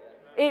faith.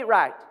 Eat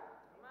right.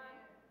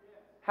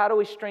 How do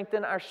we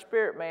strengthen our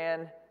spirit,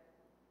 man?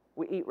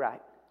 We eat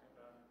right.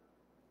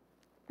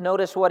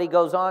 Notice what he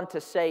goes on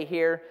to say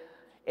here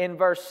in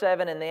verse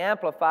 7 in the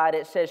Amplified.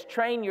 It says,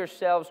 train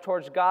yourselves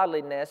towards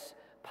godliness,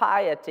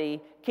 piety,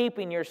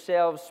 keeping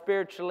yourselves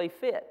spiritually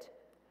fit.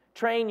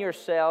 Train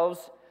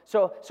yourselves.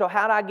 So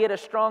how do I get a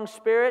strong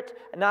spirit?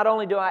 Not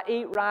only do I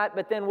eat right,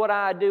 but then what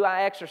do?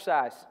 I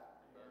exercise.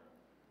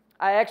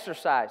 I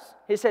exercise.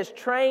 He says,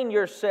 train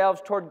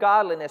yourselves toward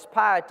godliness,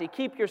 piety,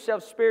 keep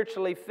yourselves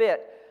spiritually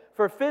fit.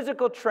 For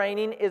physical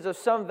training is of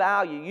some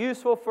value,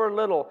 useful for a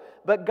little.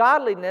 But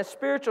godliness,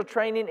 spiritual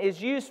training,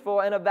 is useful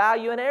and of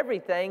value in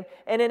everything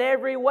and in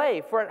every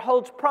way. For it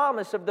holds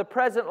promise of the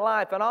present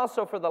life and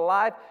also for the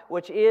life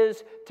which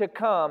is to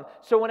come.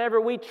 So whenever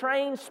we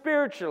train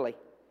spiritually,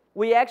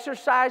 we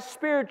exercise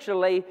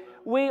spiritually,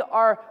 we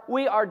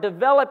are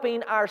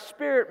developing our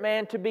spirit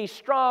man to be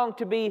strong,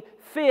 to be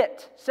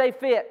fit. Say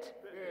fit.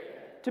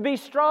 To be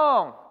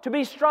strong. To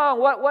be strong.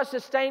 What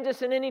sustains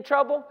us in any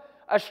trouble?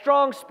 A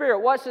strong spirit.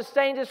 What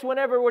sustains us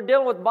whenever we're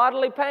dealing with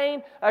bodily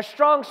pain? A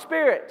strong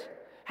spirit.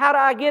 How do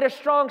I get a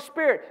strong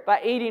spirit?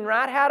 By eating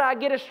right. How do I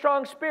get a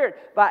strong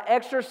spirit? By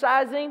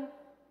exercising.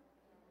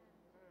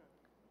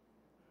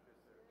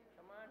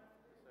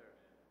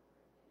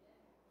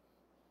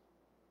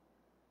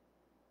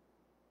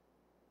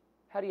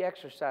 How do you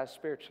exercise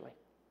spiritually?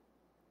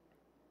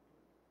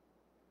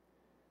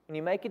 When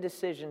you make a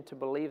decision to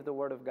believe the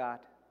Word of God,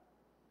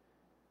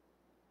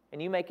 and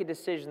you make a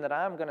decision that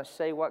I'm going to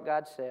say what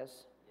God says,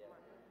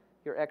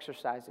 you're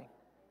exercising.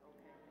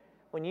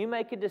 When you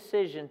make a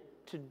decision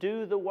to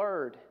do the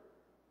Word,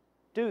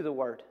 do the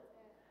Word.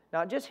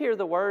 Not just hear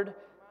the Word,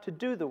 to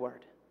do the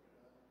Word.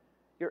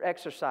 You're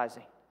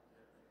exercising.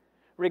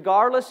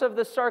 Regardless of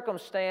the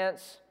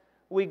circumstance,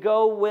 we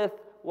go with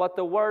what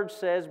the Word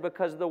says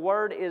because the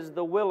Word is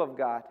the will of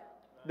God.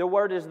 The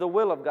Word is the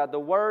will of God. The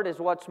Word is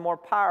what's more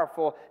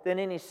powerful than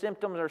any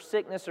symptoms or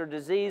sickness or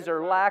disease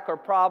or lack or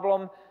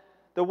problem.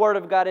 The Word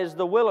of God is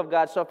the will of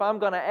God. So if I'm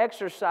going to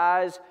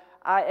exercise,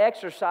 I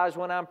exercise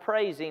when I'm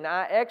praising.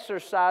 I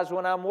exercise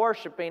when I'm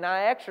worshiping.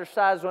 I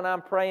exercise when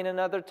I'm praying in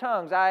other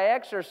tongues. I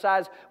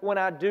exercise when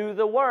I do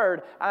the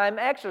Word. I'm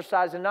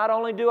exercising. Not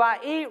only do I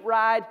eat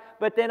right,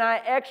 but then I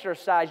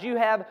exercise. You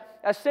have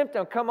a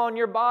symptom come on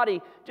your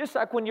body, just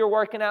like when you're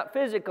working out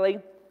physically.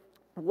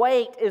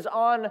 Weight is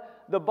on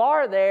the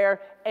bar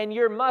there, and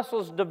your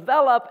muscles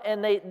develop,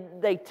 and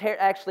they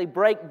actually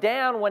break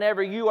down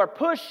whenever you are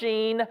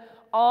pushing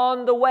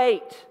on the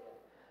weight.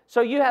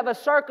 So you have a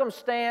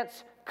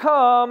circumstance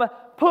come,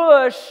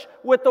 push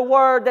with the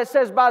word that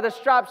says, by the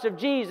stripes of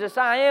Jesus,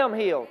 I am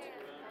healed.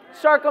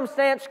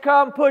 Circumstance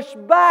come, push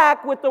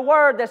back with the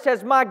word that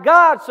says, my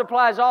God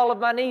supplies all of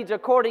my needs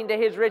according to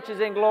His riches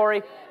and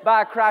glory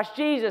by Christ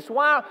Jesus.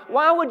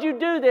 Why would you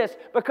do this?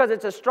 Because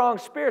it's a strong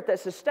spirit that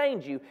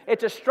sustains you.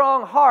 It's a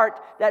strong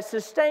heart that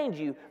sustains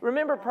you.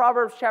 Remember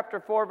Proverbs chapter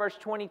 4, verse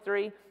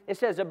 23? It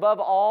says, above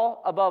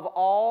all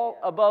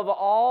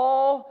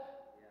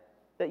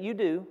that you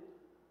do,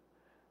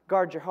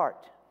 guard your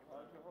heart.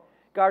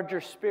 Guard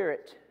your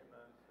spirit.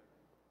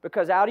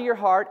 Because out of your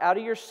heart, out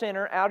of your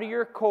center, out of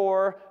your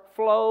core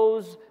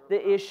flows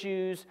the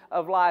issues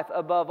of life.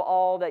 Above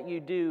all that you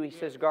do, he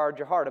says, guard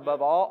your heart.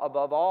 Above all,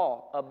 above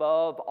all,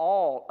 above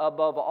all,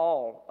 above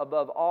all,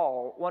 above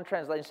all. One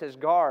translation says,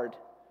 guard,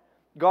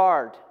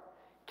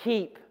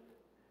 keep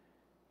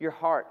your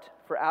heart.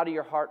 For out of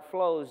your heart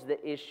flows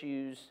the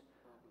issues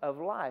of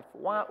life.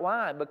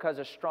 Why? Because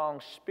a strong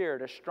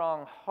spirit, a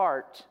strong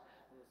heart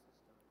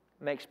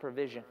makes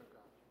provision.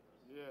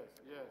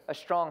 A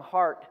strong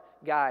heart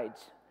guides.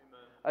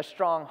 A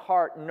strong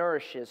heart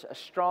nourishes. A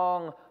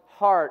strong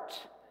heart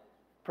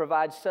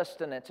provides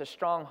sustenance. A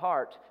strong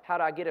heart. How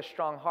do I get a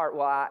strong heart?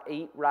 Well, I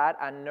eat right.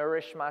 I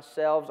nourish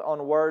myself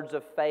on words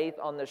of faith,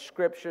 on the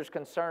Scriptures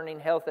concerning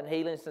health and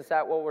healing, since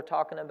that's what we're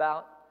talking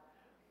about.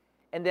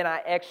 And then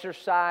I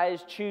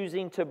exercise,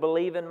 choosing to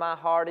believe in my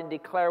heart and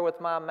declare with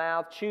my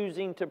mouth,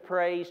 choosing to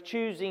praise,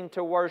 choosing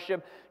to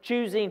worship,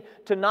 choosing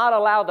to not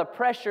allow the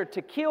pressure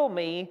to kill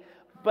me,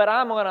 but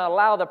I'm going to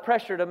allow the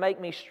pressure to make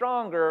me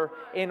stronger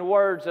in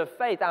words of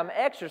faith.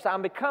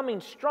 I'm becoming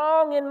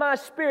strong in my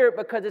spirit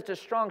because it's a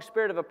strong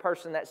spirit of a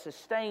person that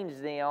sustains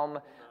them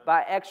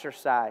by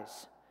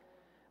exercise.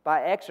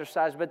 By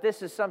exercise. But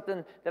this is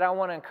something that I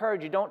want to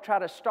encourage you. Don't try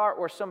to start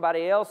where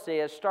somebody else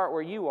is. Start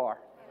where you are.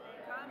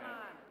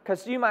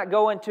 Because you might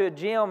go into a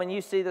gym, and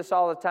you see this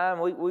all the time.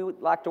 We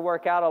like to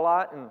work out a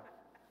lot, and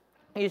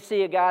you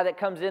see a guy that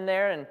comes in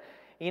there, and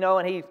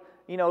he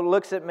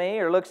looks at me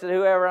or looks at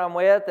whoever I'm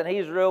with, and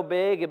he's real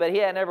big, but he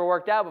hadn't ever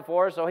worked out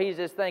before, so he's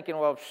just thinking,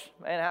 well,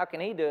 man, how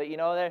can he do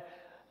it?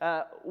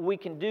 We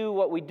can do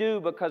what we do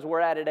because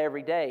we're at it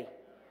every day.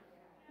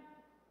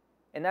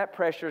 And that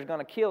pressure is going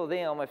to kill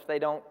them if they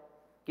don't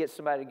get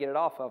somebody to get it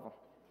off of them.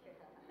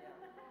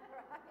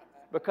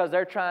 Because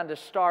they're trying to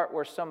start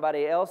where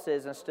somebody else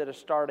is instead of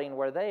starting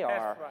where they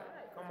are. That's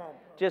right. Come on.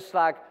 Just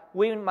like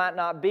we might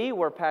not be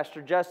where Pastor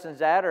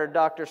Justin's at or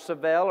Dr.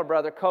 Savelle or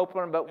Brother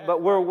Copeland,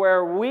 but we're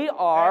where we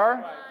are.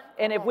 Right.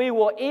 And if we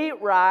will eat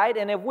right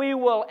and if we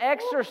will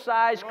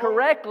exercise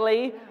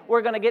correctly,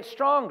 we're going to get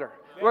stronger.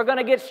 We're going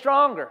to get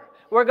stronger.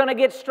 We're going to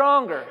get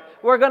stronger.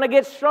 We're going to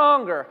get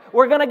stronger.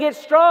 We're going to get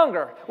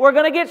stronger. We're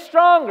going to get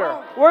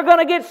stronger. We're going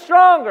to get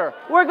stronger.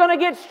 We're going to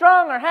get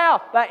stronger.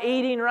 How? By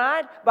eating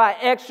right, by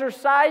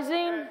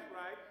exercising.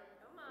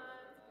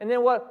 And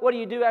then what do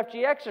you do after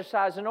you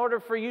exercise? In order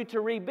for you to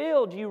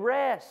rebuild, you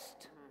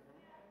rest.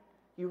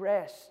 You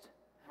rest.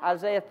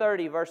 Isaiah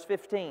 30, verse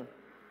 15.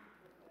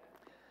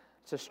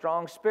 It's a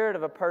strong spirit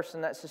of a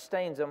person that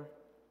sustains them.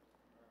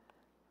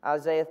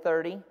 Isaiah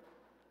 30.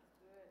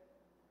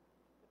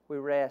 We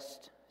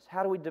rest.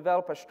 How do we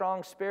develop a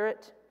strong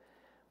spirit?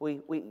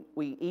 We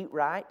eat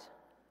right.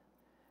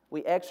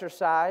 We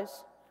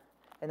exercise.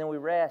 And then we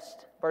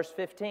rest. Verse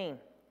 15.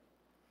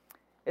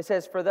 It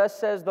says, for thus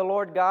says the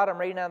Lord God, I'm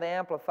reading out the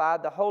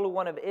Amplified, the Holy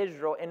One of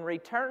Israel, in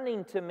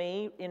returning to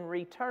me, and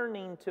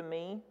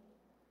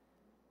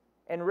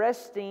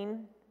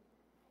resting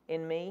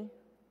in me,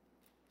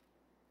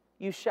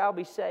 you shall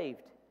be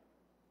saved.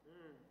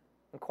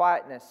 In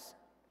quietness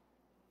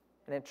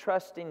and in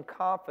trusting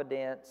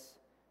confidence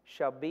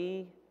shall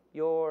be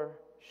your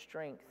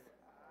strength.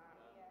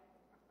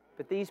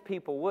 But these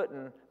people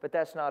wouldn't, but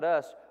that's not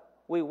us.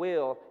 We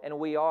will, and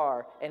we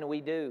are, and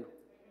we do.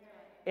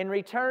 In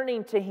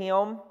returning to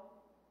Him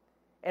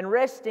and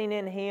resting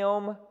in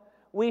Him,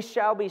 we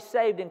shall be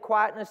saved in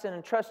quietness and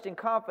in trusting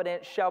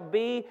confidence shall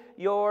be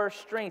your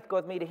strength. Go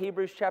with me to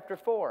Hebrews chapter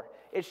 4.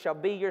 It shall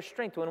be your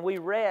strength. When we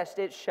rest,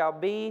 it shall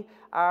be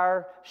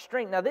our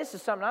strength. Now, this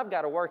is something I've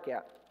got to work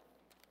at.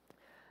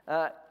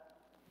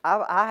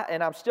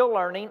 And I'm still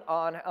learning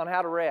on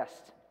how to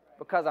rest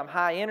because I'm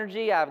high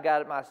energy. I've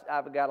got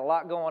a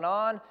lot going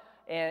on.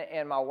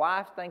 And my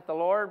wife, thank the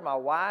Lord, my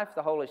wife,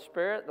 the Holy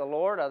Spirit, the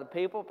Lord, other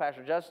people.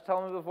 Pastor Justin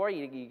told me before,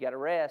 you got to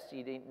rest.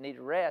 You need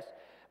to rest.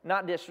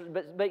 Not just,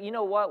 but you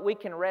know what? We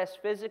can rest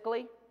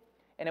physically.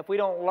 And if we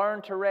don't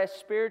learn to rest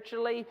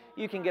spiritually,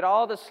 you can get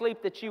all the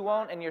sleep that you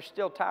want and you're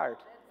still tired.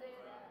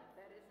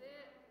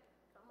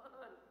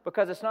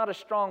 Because it's not a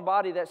strong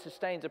body that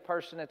sustains a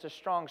person, it's a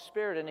strong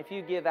spirit. And if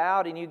you give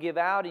out and you give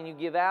out and you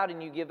give out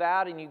and you give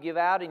out and you give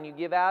out and you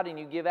give out and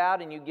you give out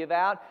and you give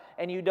out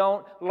and you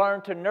don't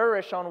learn to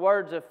nourish on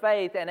words of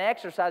faith and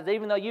exercise,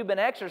 even though you've been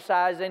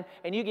exercising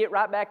and you get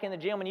right back in the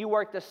gym and you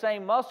work the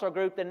same muscle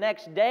group, the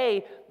next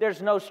day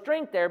there's no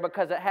strength there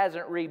because it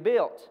hasn't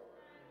rebuilt.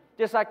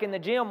 Just like in the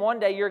gym, one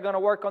day you're going to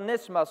work on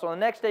this muscle, and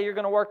the next day you're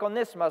going to work on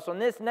this muscle,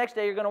 and this next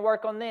day you're going to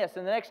work on this,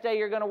 and the next day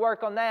you're going to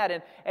work on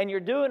that, and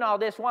you're doing all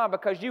this. Why?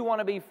 Because you want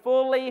to be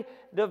fully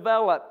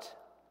developed.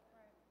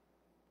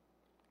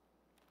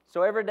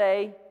 So every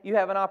day you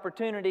have an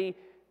opportunity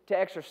to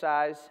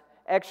exercise.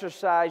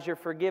 Exercise your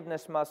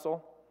forgiveness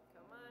muscle.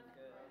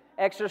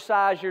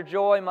 Exercise your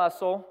joy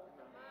muscle.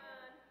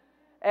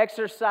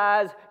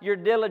 Exercise your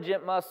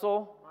diligent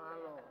muscle.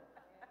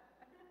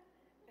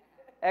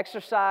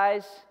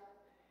 Exercise.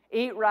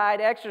 Eat right,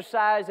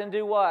 exercise, and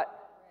do what?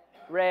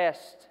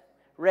 Rest.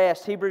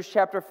 Rest. Hebrews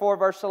chapter 4,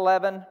 verse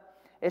 11.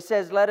 It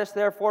says, "Let us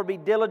therefore be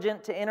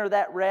diligent to enter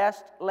that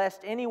rest,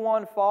 lest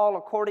anyone fall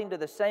according to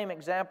the same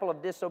example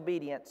of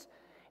disobedience."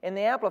 In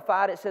the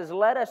Amplified, it says,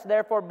 "Let us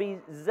therefore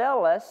be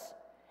zealous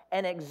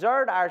and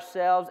exert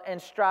ourselves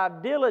and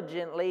strive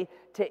diligently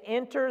to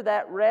enter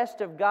that rest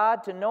of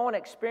God, to know and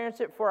experience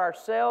it for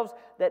ourselves,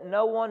 that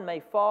no one may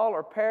fall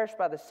or perish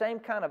by the same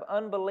kind of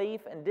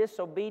unbelief and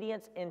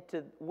disobedience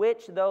into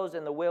which those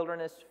in the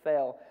wilderness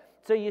fell."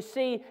 So you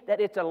see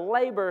that it's a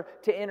labor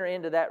to enter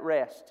into that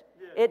rest.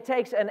 It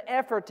takes an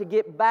effort to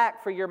get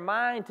back, for your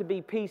mind to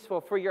be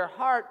peaceful, for your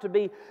heart to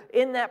be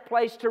in that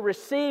place to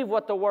receive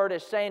what the Word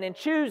is saying and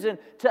choosing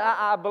to,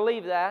 I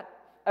believe that.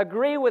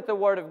 Agree with the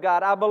Word of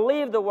God. I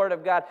believe the Word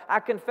of God. I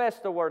confess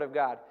the Word of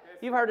God.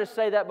 You've heard us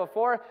say that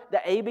before. The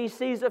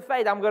ABCs of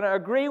faith. I'm going to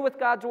agree with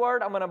God's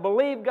Word. I'm going to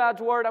believe God's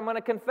Word. I'm going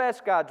to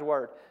confess God's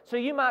Word. So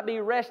you might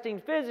be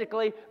resting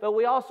physically, but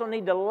we also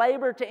need to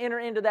labor to enter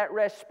into that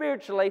rest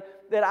spiritually,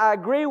 that I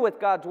agree with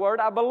God's Word.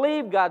 I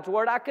believe God's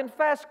Word. I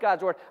confess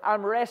God's Word.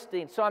 I'm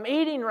resting. So I'm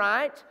eating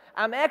right.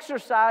 I'm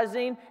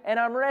exercising, and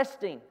I'm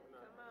resting.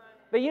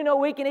 But you know,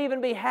 we can even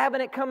be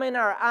having it come in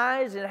our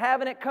eyes and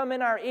having it come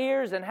in our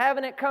ears and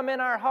having it come in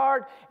our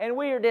heart, and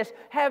we are just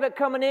have it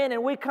coming in,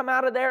 and we come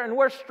out of there and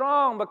we're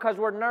strong because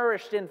we're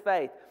nourished in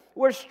faith.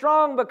 We're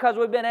strong because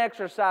we've been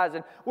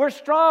exercising. We're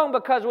strong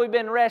because we've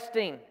been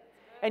resting.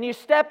 And you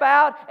step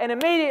out and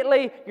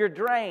immediately you're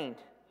drained.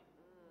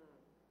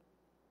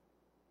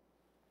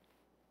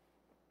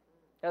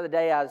 The other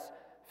day I was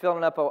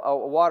filling up a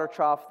water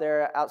trough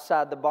there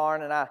outside the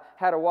barn, and I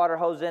had a water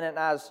hose in it, and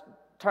I was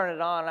turning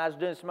it on, and I was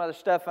doing some other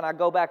stuff, and I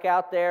go back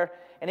out there,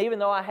 and even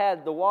though I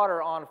had the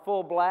water on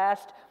full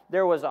blast,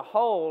 there was a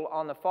hole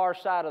on the far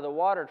side of the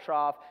water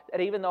trough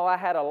that even though I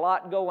had a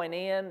lot going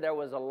in, there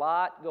was a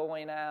lot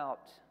going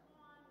out.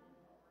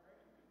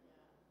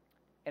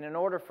 And in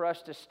order for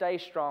us to stay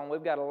strong,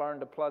 we've got to learn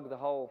to plug the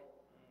hole.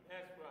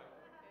 That's right.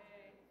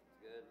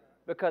 Good.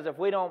 Because if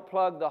we don't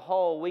plug the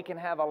hole, we can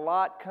have a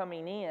lot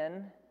coming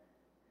in,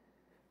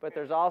 but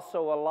there's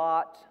also a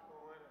lot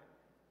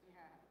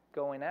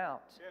going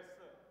out. Yes, sir.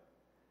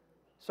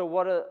 So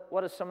what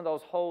do some of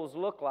those holes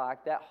look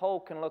like? That hole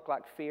can look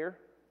like fear.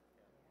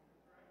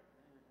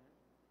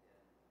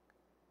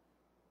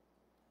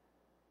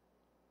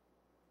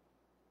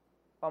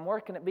 I'm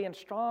working at being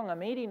strong.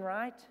 I'm eating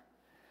right.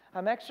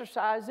 I'm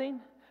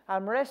exercising.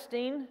 I'm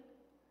resting.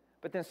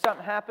 But then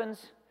something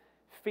happens.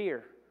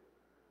 Fear.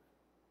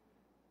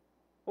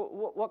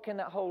 What can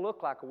that hole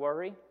look like?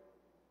 Worry.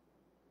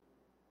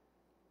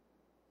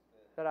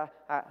 That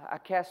I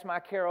cast my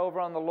care over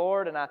on the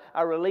Lord, and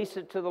I release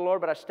it to the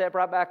Lord, but I step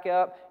right back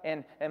up,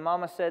 and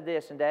Mama said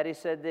this, and Daddy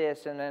said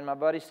this, and then my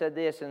buddy said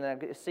this, and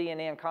the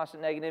CNN,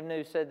 constant negative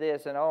news, said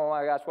this, and oh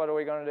my gosh, what are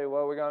we going to do? What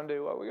are we going to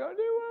do? What are we going to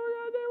do? What are we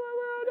going to do? What are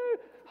we going to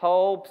do?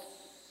 Hopes.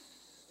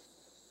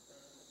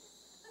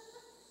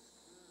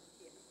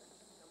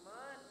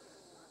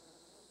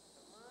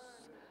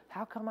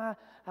 How come I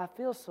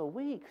feel so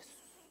weak?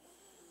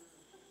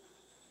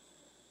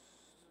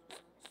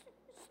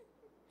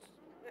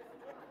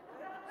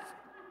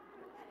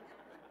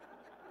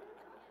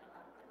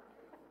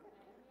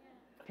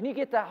 Can you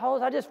get that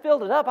hose? I just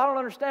filled it up. I don't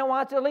understand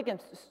why it's still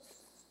leaking.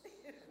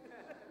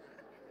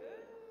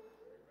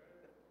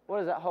 What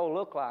does that hole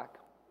look like?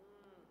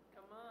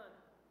 Come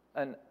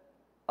on.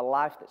 A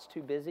life that's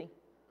too busy?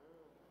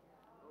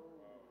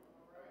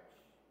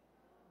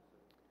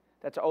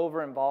 That's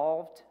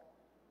over-involved?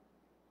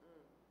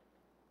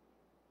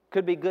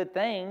 Could be good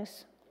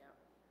things,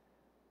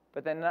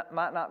 but they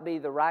might not be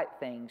the right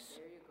things.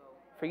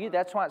 For you,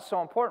 that's why it's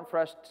so important for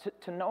us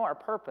to know our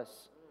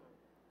purpose.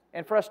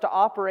 And for us to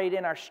operate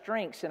in our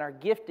strengths and our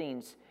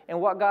giftings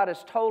and what God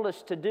has told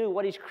us to do,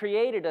 what He's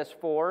created us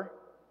for.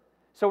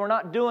 So we're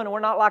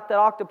not like that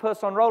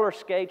octopus on roller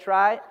skates,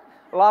 right?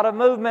 A lot of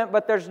movement,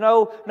 but there's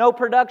no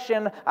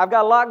production. I've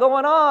got a lot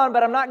going on,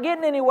 but I'm not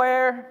getting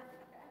anywhere.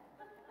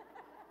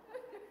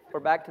 We're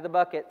back to the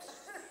buckets.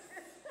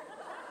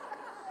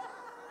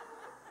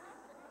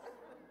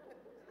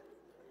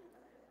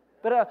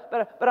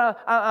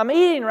 But I'm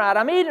eating right,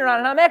 and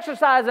I'm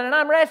exercising, and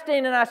I'm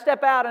resting, and I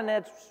step out, and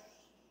it's...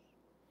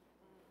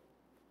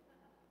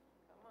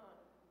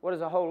 What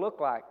does a hole look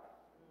like?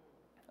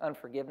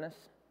 Unforgiveness.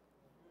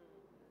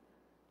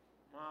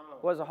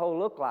 What does a hole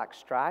look like?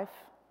 Strife.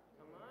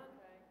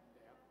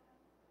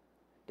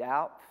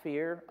 Doubt,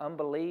 fear,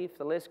 unbelief.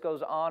 The list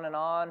goes on and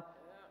on.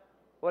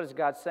 What is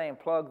God saying?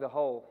 Plug the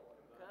hole.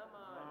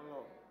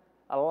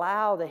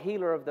 Allow the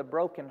healer of the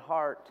broken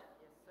heart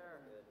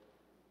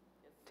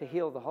to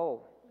heal the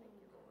hole.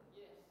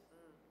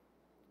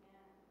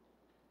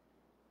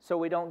 So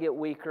we don't get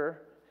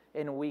weaker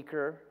and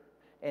weaker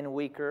and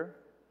weaker,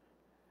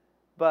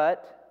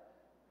 but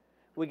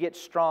we get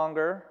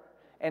stronger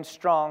and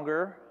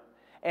stronger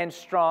and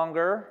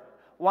stronger.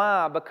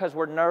 Why? Because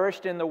we're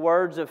nourished in the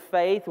words of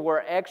faith,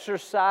 we're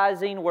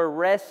exercising, we're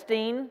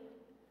resting,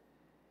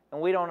 and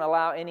we don't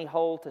allow any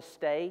hole to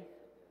stay.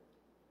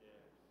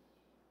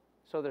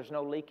 So there's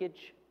no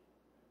leakage.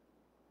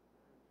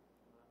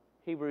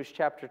 Hebrews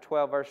chapter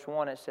 12, verse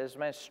 1, it says,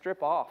 man,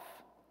 strip off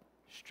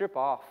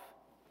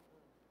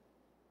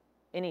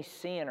any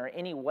sin or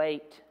any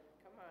weight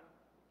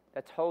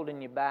that's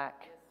holding you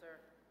back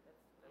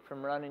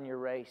from running your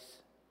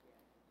race.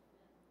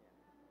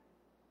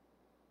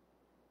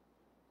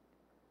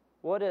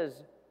 What does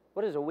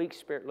a weak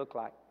spirit look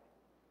like?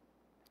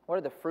 What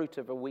are the fruits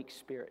of a weak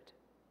spirit?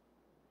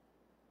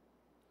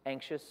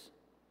 Anxious,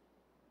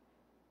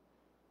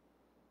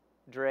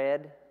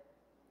 dread.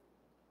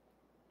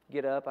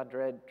 Get up, I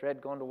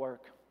dread going to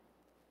work.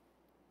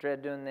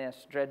 Dread doing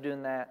this, dread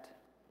doing that.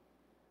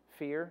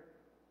 Fear.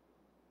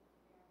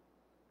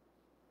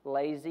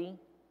 Lazy.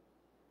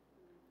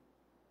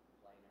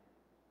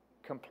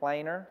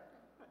 Complainer.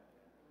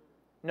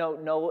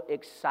 No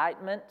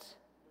excitement.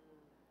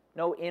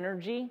 No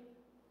energy.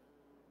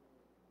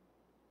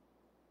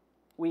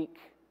 Weak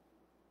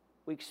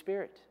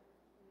spirit.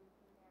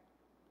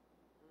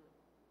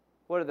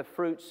 What do the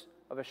fruits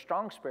of a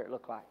strong spirit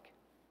look like?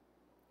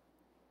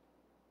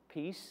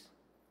 Peace,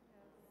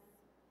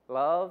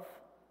 love,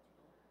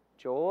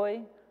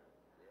 joy,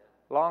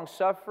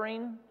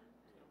 long-suffering,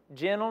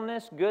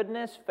 gentleness,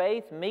 goodness,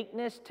 faith,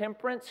 meekness,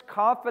 temperance,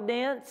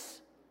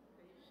 confidence.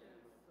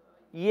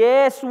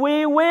 Yes,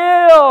 we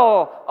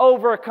will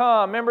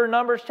overcome. Remember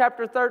Numbers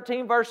chapter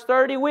 13, verse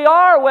 30? We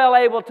are well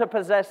able to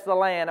possess the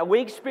land. A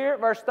weak spirit,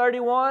 verse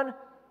 31,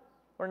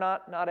 we're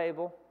not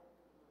able.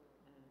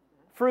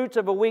 Fruits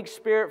of a weak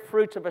spirit,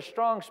 fruits of a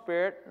strong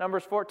spirit.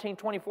 Numbers 14,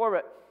 24,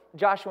 but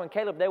Joshua and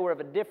Caleb, they were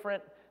of a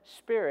different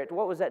spirit.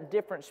 What was that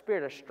different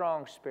spirit? A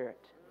strong spirit.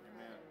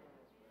 Amen.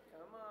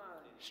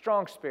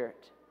 Strong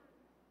spirit.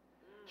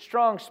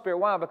 Strong spirit.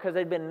 Why? Because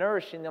they'd been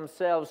nourishing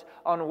themselves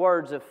on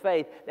words of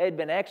faith. They'd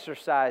been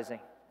exercising.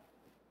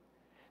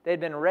 They'd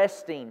been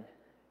resting.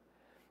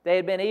 They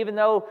had been, even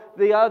though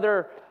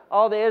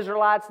all the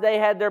Israelites, they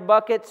had their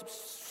buckets,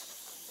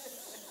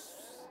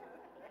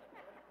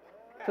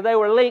 so they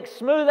were leaked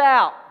smooth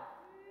out.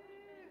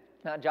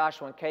 Now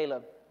Joshua and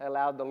Caleb, they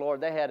allowed the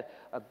Lord. They had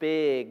a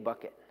big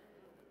bucket.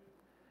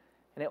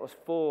 And it was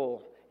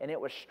full. And it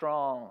was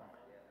strong.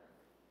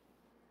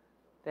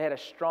 They had a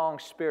strong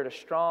spirit. A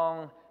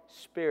strong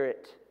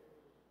spirit.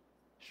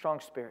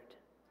 Strong spirit.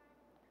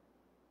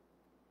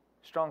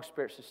 Strong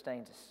spirit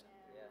sustains us.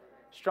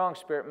 Strong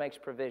spirit makes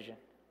provision.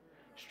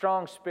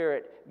 Strong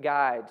spirit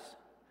guides.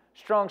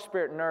 Strong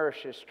spirit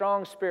nourishes.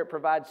 Strong spirit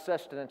provides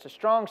sustenance. A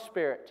strong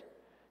spirit.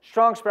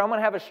 Strong spirit. I'm going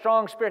to have a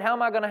strong spirit. How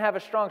am I going to have a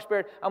strong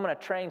spirit? I'm going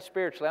to train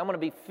spiritually. I'm going to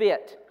be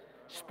fit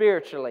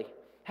spiritually.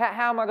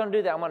 How am I going to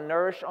do that? I'm going to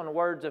nourish on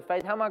words of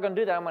faith. How am I going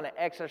to do that? I'm going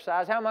to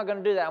exercise. How am I going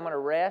to do that? I'm going to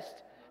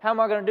rest. How am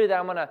I going to do that?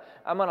 I'm going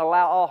to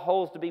allow all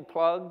holes to be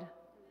plugged.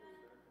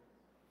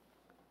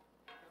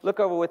 Look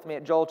over with me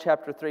at Joel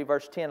chapter 3,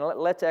 verse 10.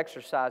 Let's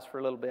exercise for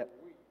a little bit.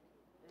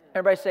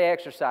 Everybody say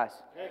exercise.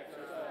 Exercise.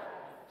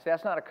 See,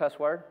 that's not a cuss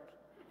word.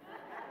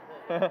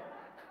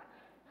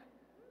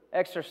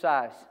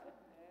 Exercise.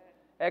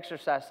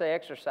 Exercise. Say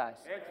exercise.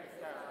 Exercise.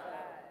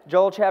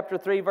 Joel chapter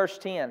 3, verse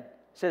 10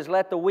 says,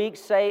 let the weak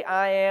say,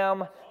 I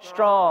am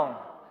strong.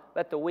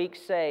 Let the weak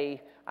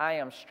say, I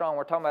am strong.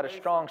 We're talking about a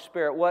strong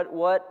spirit.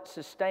 What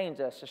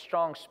sustains us? A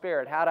strong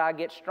spirit. How do I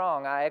get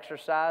strong? I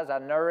exercise. I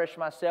nourish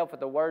myself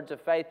with the words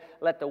of faith.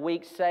 Let the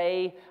weak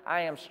say,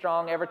 I am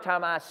strong. Every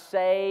time I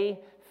say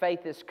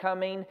faith is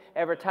coming.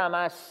 Every time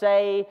I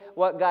say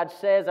what God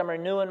says, I'm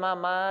renewing my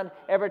mind.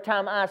 Every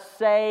time I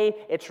say,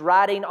 it's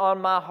writing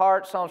on my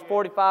heart. Psalms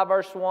 45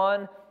 verse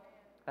 1.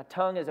 My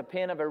tongue is a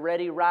pen of a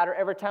ready writer.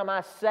 Every time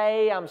I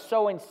say, I'm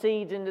sowing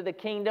seeds into the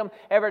kingdom.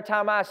 Every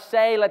time I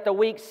say, let the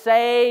weak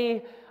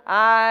say,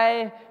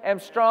 I am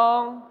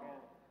strong.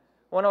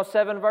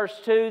 107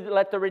 verse 2,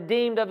 let the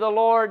redeemed of the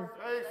Lord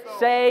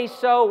say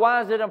so.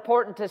 Why is it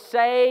important to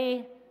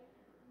say?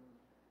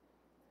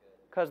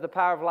 Because the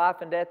power of life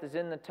and death is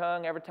in the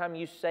tongue. Every time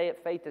you say it,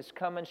 faith is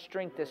coming,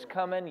 strength is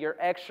coming. You're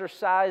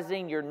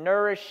exercising, you're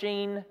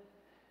nourishing.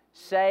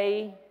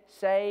 Say.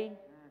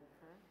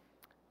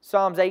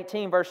 Psalms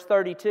 18 verse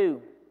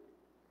 32.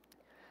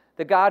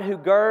 The God who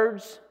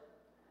girds,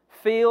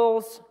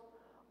 fills,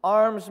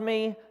 arms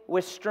me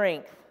with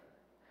strength.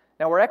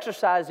 Now we're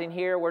exercising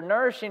here, we're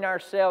nourishing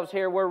ourselves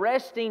here, we're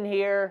resting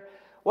here.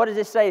 What does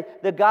it say?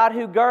 The God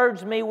who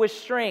girds me with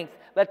strength.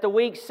 Let the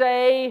weak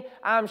say,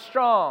 I'm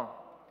strong.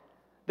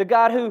 The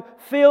God who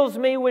fills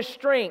me with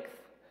strength.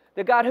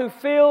 The God who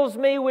fills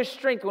me with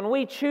strength. When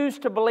we choose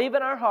to believe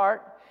in our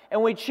heart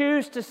and we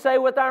choose to say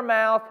with our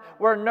mouth,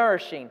 we're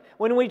nourishing.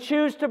 When we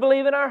choose to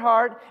believe in our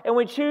heart and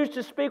we choose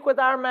to speak with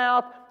our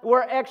mouth,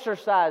 we're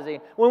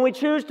exercising. When we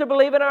choose to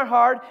believe in our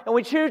heart and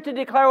we choose to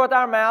declare with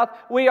our mouth,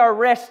 we are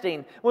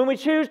resting. When we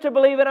choose to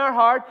believe in our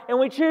heart and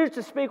we choose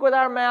to speak with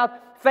our mouth,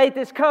 faith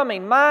is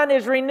coming, mind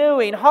is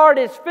renewing, heart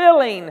is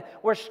filling,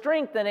 we're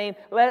strengthening.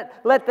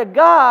 Let the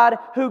God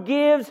who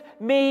gives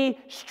me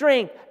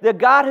strength, the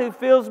God who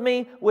fills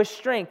me with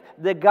strength,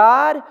 the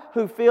God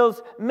who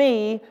fills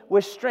me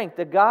with strength,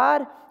 the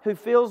God who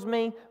fills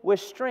me with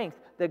strength,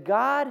 the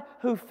God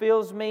who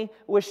fills me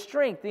with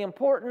strength. The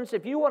importance,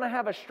 if you want to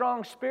have a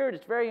strong spirit,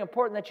 it's very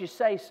important that you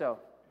say so.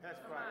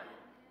 That's right.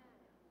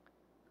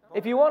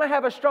 If you want to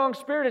have a strong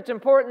spirit, it's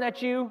important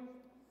that you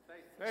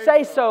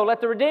say so.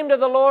 Let the redeemed of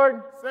the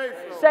Lord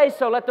say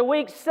so. Let the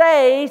weak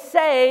say,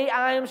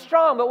 I am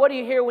strong. But what do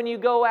you hear when you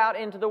go out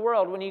into the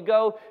world? When you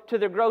go to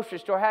the grocery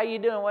store, how you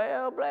doing?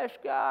 Well, bless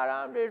God,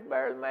 I'm just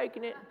barely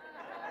making it.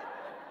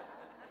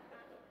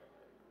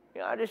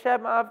 I just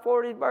had my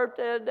 40th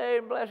birthday today,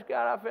 and bless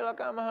God, I feel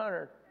like I'm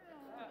 100.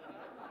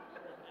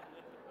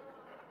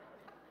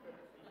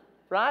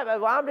 Right?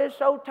 Well, I'm just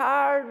so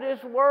tired,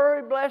 just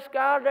worried, bless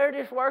God, they're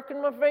just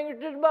working my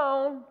fingers to the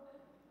bone.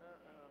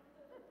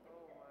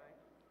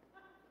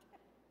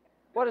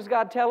 What does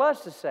God tell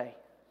us to say?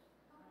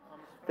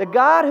 The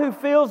God who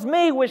fills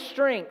me with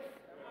strength.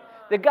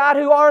 The God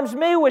who arms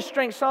me with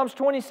strength. Psalms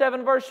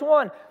 27 verse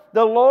 1.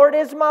 The Lord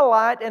is my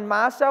light and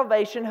my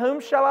salvation. Whom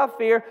shall I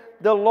fear?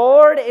 The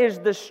Lord is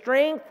the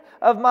strength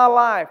of my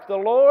life. The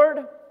Lord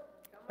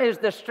is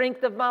the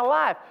strength of my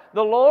life.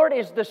 The Lord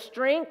is the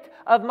strength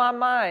of my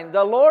mind.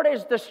 The Lord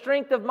is the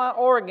strength of my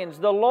organs.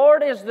 The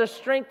Lord is the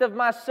strength of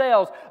my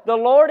cells. The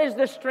Lord is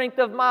the strength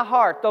of my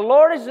heart. The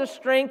Lord is the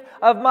strength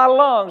of my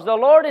lungs. The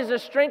Lord is the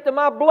strength of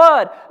my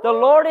blood. The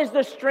Lord is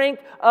the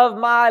strength of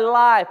my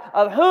life.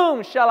 Of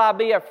whom shall I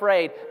be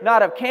afraid?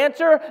 Not of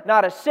cancer,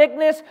 not of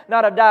sickness,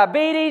 not of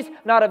diabetes,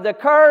 not of the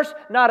curse,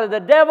 not of the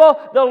devil.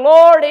 The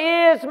Lord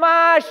is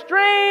my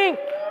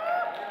strength.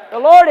 The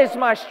Lord is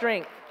my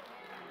strength.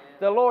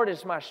 The Lord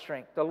is my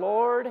strength. The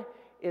Lord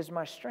is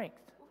my strength.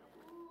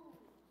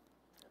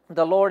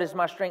 The Lord is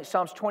my strength.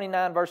 Psalms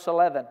 29 verse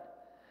 11.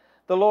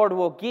 The Lord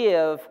will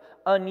give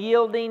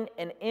unyielding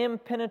and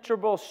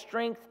impenetrable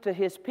strength to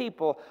His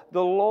people.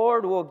 The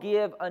Lord will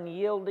give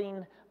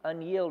unyielding.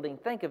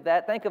 Think of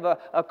that. Think of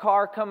a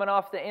car coming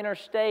off the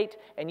interstate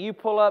and you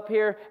pull up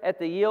here at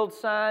the yield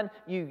sign.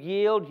 You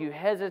yield, you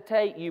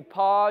hesitate, you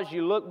pause,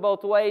 you look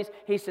both ways.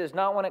 He says,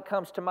 not when it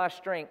comes to my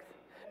strength.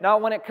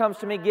 Not when it comes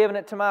to me giving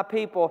it to my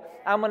people.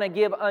 I'm going to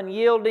give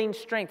unyielding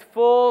strength,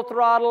 full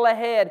throttle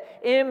ahead,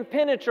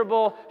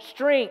 impenetrable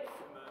strength.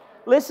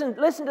 Listen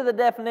to the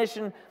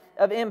definition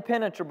of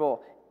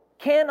impenetrable.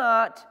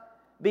 Cannot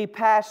be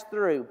passed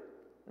through.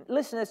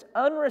 Listen to this,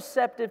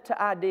 unreceptive to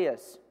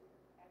ideas,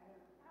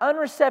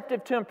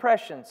 unreceptive to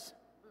impressions,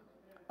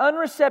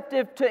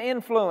 unreceptive to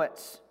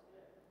influence,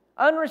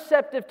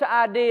 unreceptive to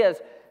ideas.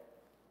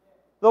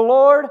 The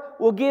Lord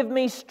will give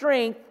me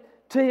strength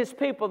to His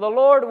people. The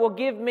Lord will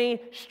give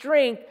me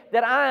strength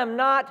that I am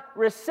not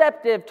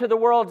receptive to the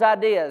world's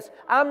ideas.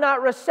 I'm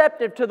not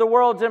receptive to the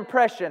world's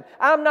impression.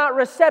 I'm not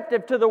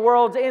receptive to the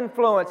world's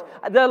influence.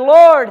 The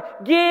Lord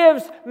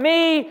gives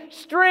me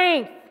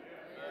strength.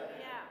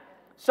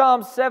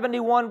 Psalm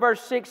 71 verse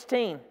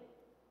 16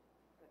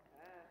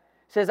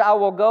 says, I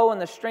will go in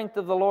the strength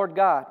of the Lord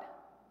God.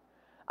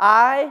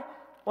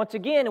 Once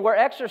again, we're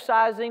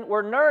exercising,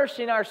 we're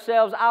nourishing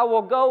ourselves. I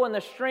will go in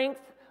the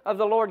strength of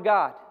the Lord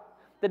God.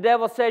 The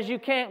devil says you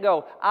can't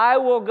go. I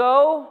will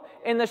go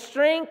in the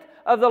strength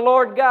of the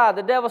Lord God.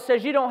 The devil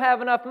says you don't have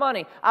enough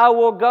money. I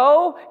will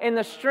go in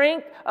the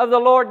strength of the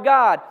Lord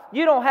God.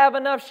 You don't have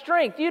enough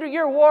strength.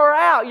 You're wore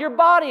out. Your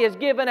body is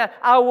given out.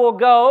 I will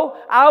go.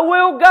 I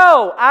will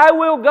go. I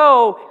will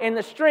go in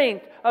the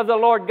strength of the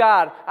Lord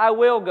God. I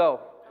will go.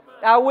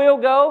 I will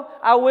go.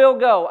 I will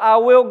go. I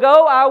will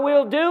go. I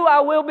will do.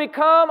 I will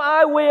become.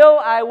 I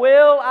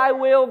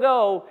will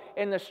go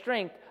in the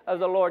strength of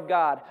the Lord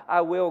God.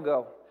 I will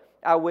go.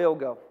 I will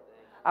go.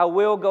 I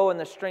will go in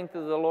the strength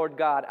of the Lord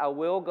God. I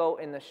will go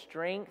in the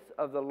strength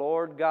of the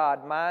Lord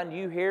God. Mind,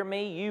 you hear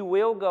me? You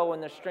will go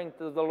in the strength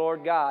of the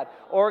Lord God.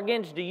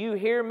 Organs, do you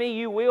hear me?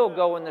 You will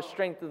go in the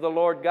strength of the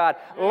Lord God.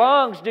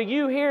 Lungs, do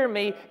you hear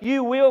me?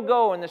 You will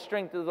go in the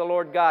strength of the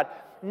Lord God.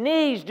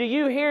 Knees, do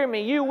you hear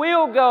me? You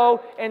will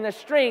go in the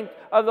strength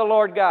of the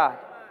Lord God.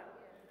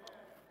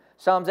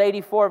 Psalms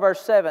 84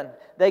 verse 7.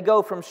 They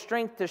go from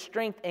strength to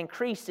strength,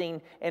 increasing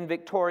in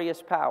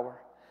victorious power.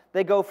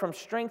 They go from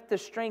strength to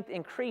strength,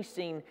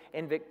 increasing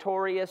in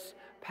victorious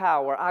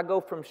power. I go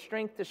from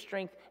strength to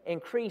strength,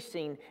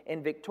 increasing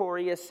in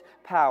victorious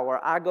power.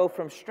 I go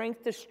from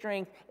strength to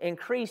strength,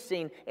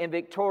 increasing in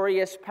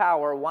victorious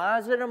power. Why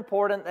is it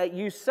important that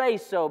you say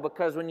so?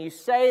 Because when you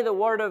say the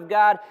Word of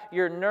God,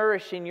 you're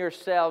nourishing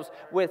yourselves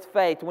with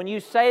faith. When you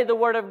say the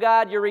Word of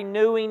God, you're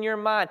renewing your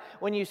mind.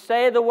 When you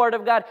say the Word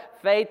of God,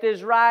 faith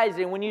is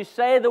rising. When you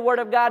say the Word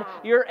of God,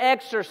 you're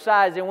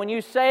exercising. When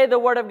you say the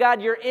Word of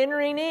God, you're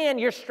entering in.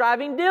 You're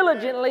striving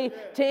diligently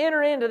to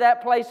enter into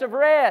that place of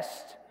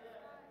rest.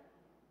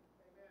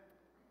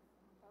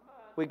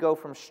 We go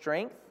from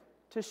strength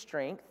to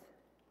strength,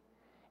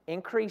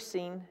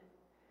 increasing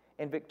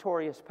in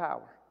victorious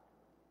power.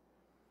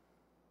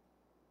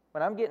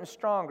 When I'm getting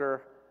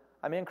stronger,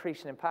 I'm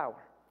increasing in power.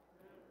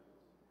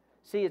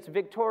 See, it's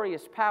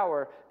victorious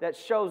power that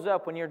shows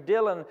up when you're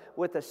dealing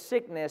with a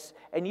sickness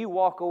and you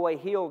walk away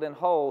healed and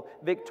whole.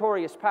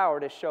 Victorious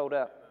power just showed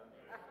up.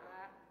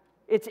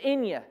 It's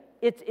in you.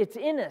 It's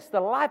in us. The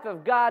life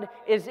of God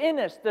is in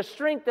us. The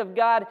strength of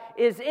God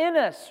is in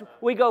us.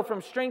 We go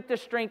from strength to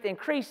strength,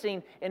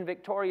 increasing in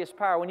victorious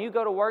power. When you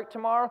go to work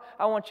tomorrow,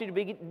 I want you to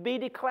be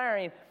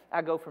declaring,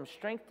 I go from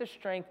strength to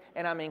strength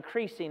and I'm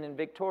increasing in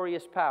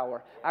victorious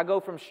power. I go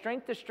from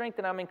strength to strength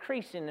and I'm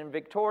increasing in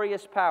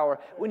victorious power.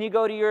 When you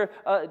go to your,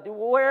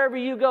 wherever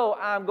you go,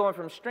 I'm going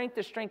from strength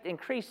to strength,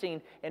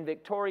 increasing in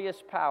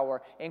victorious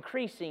power.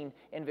 Increasing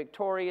in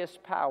victorious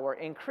power.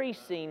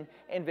 Increasing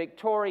in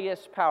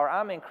victorious power.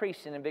 I'm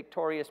increasing in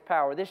victorious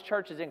power. This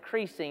church is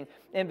increasing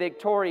in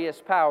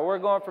victorious power. We're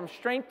going from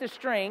strength to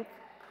strength,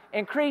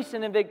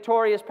 increasing in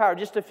victorious power.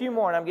 Just a few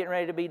more and I'm getting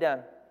ready to be done.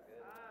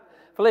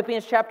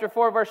 Philippians chapter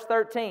 4, verse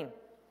 13.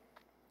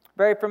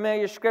 Very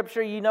familiar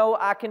scripture. You know,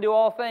 I can do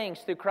all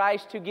things through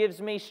Christ who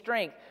gives me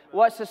strength.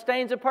 What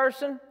sustains a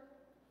person?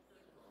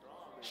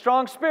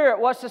 Strong spirit.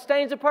 What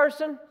sustains a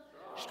person?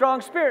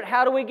 Strong spirit.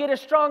 How do we get a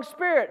strong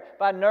spirit?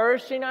 By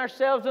nourishing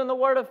ourselves in the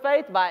word of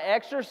faith, by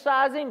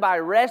exercising, by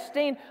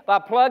resting, by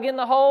plugging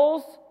the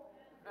holes.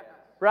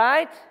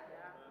 Right?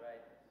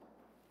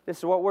 This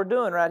is what we're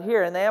doing right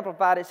here. In the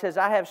Amplified it says,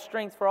 I have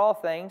strength for all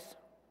things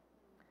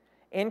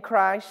in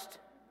Christ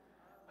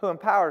who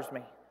empowers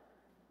me.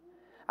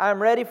 I am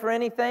ready for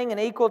anything and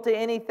equal to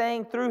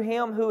anything through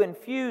Him who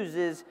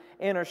infuses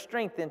inner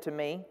strength into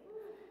me.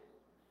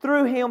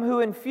 Through Him who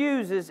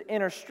infuses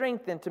inner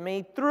strength into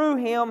me. Through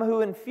Him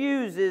who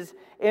infuses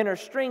inner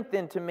strength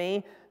into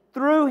me.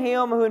 Through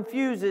Him who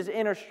infuses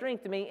inner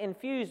strength to me.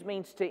 Infuse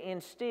means to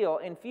instill.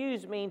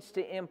 Infuse means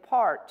to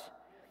impart.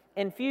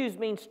 Infuse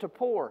means to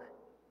pour.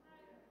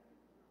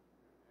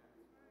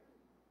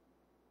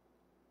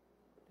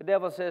 The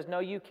devil says, no,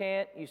 you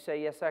can't. You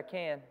say, yes, I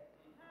can.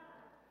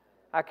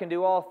 I can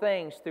do all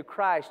things through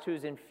Christ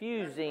who's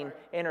infusing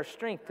inner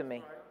strength to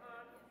me.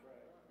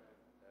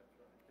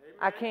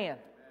 I can.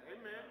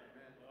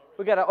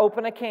 We got to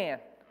open a can.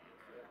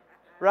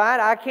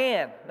 Right? I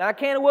can. Now, I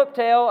can't whip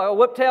tail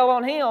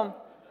on him,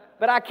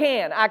 but I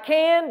can. I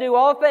can do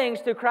all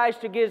things through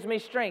Christ who gives me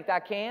strength. I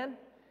can.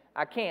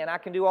 I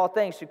can do all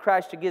things through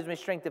Christ who gives me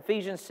strength.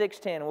 Ephesians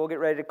 6:10, and we'll get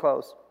ready to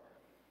close.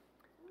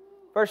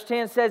 Verse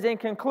 10 says, in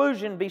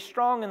conclusion, be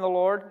strong in the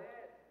Lord.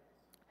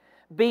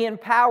 Be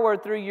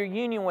empowered through your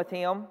union with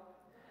Him.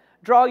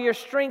 Draw your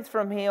strength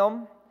from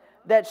Him,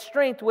 that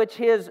strength which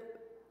His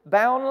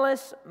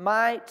boundless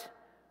might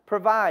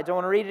provides. I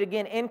want to read it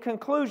again. In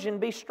conclusion,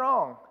 be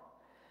strong.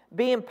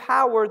 Be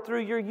empowered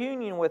through your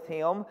union with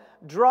Him.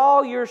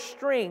 Draw your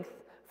strength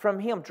from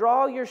Him.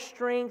 Draw your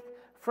strength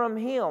from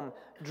Him.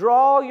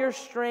 Draw your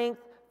strength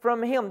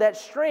from Him. That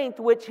strength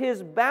which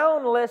His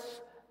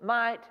boundless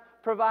might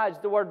provides.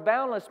 The word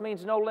boundless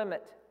means no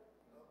limit.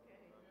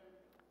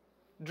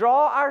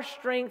 Draw our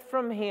strength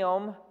from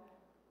Him,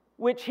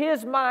 which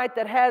His might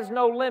that has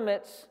no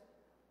limits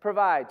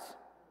provides.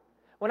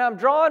 When I'm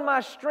drawing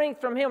my strength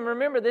from Him,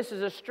 remember this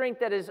is a strength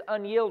that is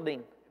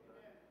unyielding.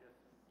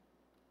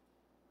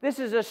 This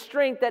is a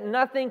strength that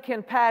nothing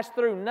can pass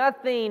through.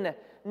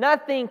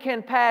 Nothing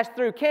can pass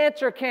through.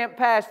 Cancer can't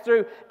pass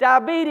through.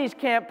 Diabetes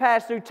can't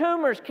pass through.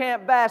 Tumors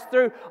can't pass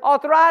through.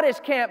 Arthritis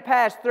can't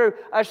pass through.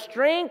 A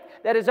strength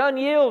that is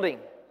unyielding.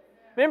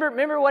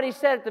 Remember what He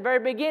said at the very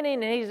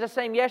beginning, and He's the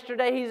same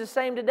yesterday, He's the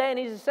same today, and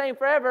He's the same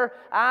forever.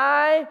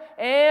 I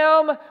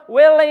am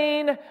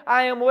willing.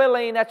 I am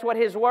willing. That's what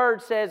His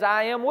Word says.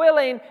 I am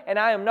willing, and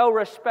I am no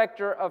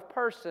respecter of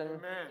person.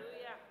 Amen.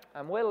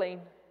 I'm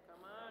willing.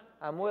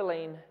 I'm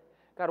willing.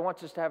 God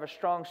wants us to have a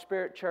strong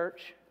spirit,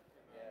 church.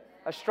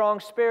 A strong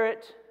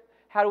spirit.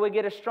 How do we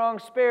get a strong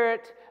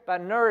spirit? By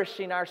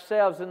nourishing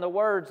ourselves in the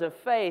words of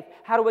faith.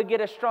 How do we get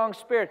a strong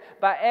spirit?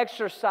 By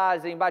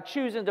exercising, by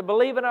choosing to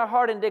believe in our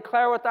heart and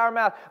declare with our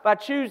mouth, by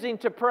choosing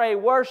to pray,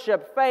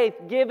 worship, faith,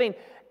 giving.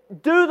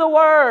 Do the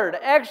Word,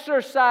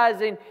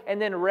 exercising, and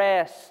then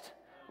rest.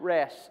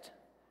 Rest.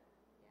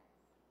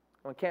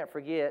 We can't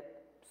forget.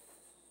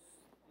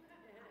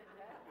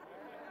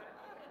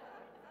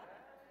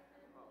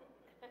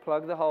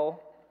 Plug the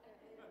hole.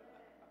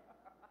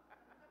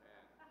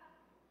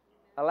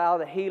 Allow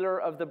the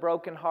healer of the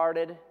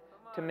brokenhearted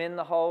to mend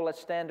the hole. Let's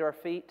stand to our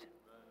feet.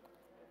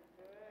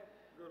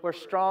 We're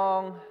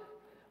strong.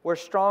 We're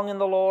strong in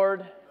the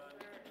Lord.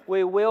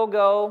 We will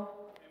go.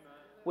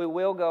 We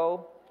will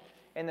go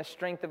in the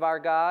strength of our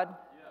God.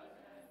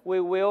 We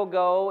will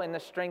go in the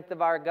strength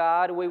of our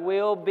God. We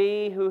will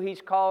be who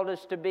He's called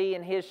us to be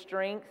in His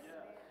strength.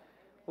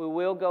 We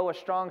will go. A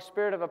strong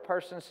spirit of a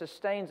person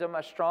sustains them.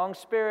 A strong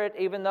spirit,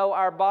 even though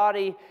our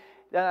body,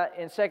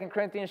 in 2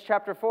 Corinthians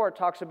chapter 4, it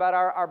talks about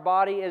our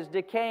body is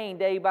decaying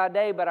day by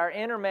day, but our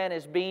inner man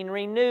is being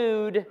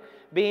renewed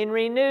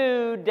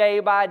day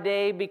by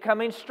day,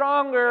 becoming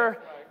stronger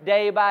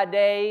day by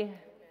day.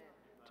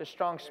 It's a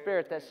strong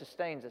spirit that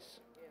sustains us.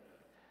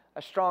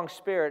 A strong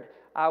spirit,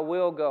 I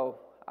will go.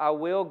 I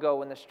will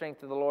go in the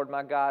strength of the Lord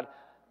my God.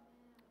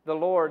 The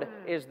Lord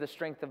is the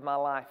strength of my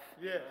life.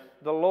 Yes.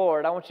 The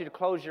Lord, I want you to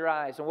close your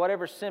eyes. And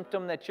whatever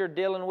symptom that you're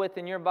dealing with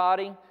in your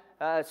body,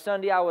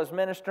 Sunday I was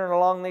ministering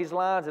along these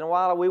lines, and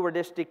while we were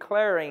just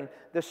declaring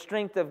the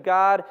strength of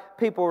God,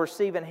 people were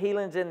receiving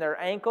healings in their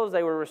ankles,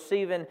 they were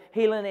receiving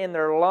healing in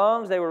their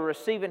lungs, they were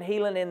receiving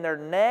healing in their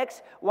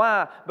necks.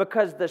 Why?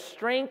 Because the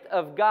strength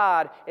of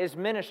God is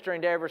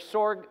ministering to every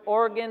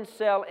organ,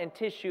 cell, and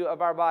tissue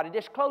of our body.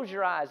 Just close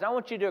your eyes. I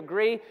want you to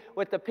agree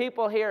with the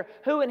people here.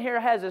 Who in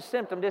here has a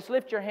symptom? Just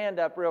lift your hand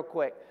up real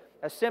quick.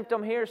 A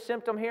symptom here,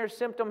 symptom here,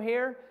 symptom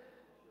here.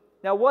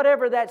 Now,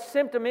 whatever that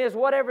symptom is,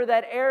 whatever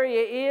that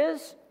area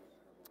is,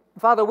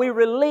 Father, we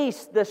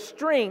release the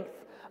strength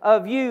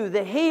of You,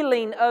 the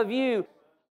healing of You.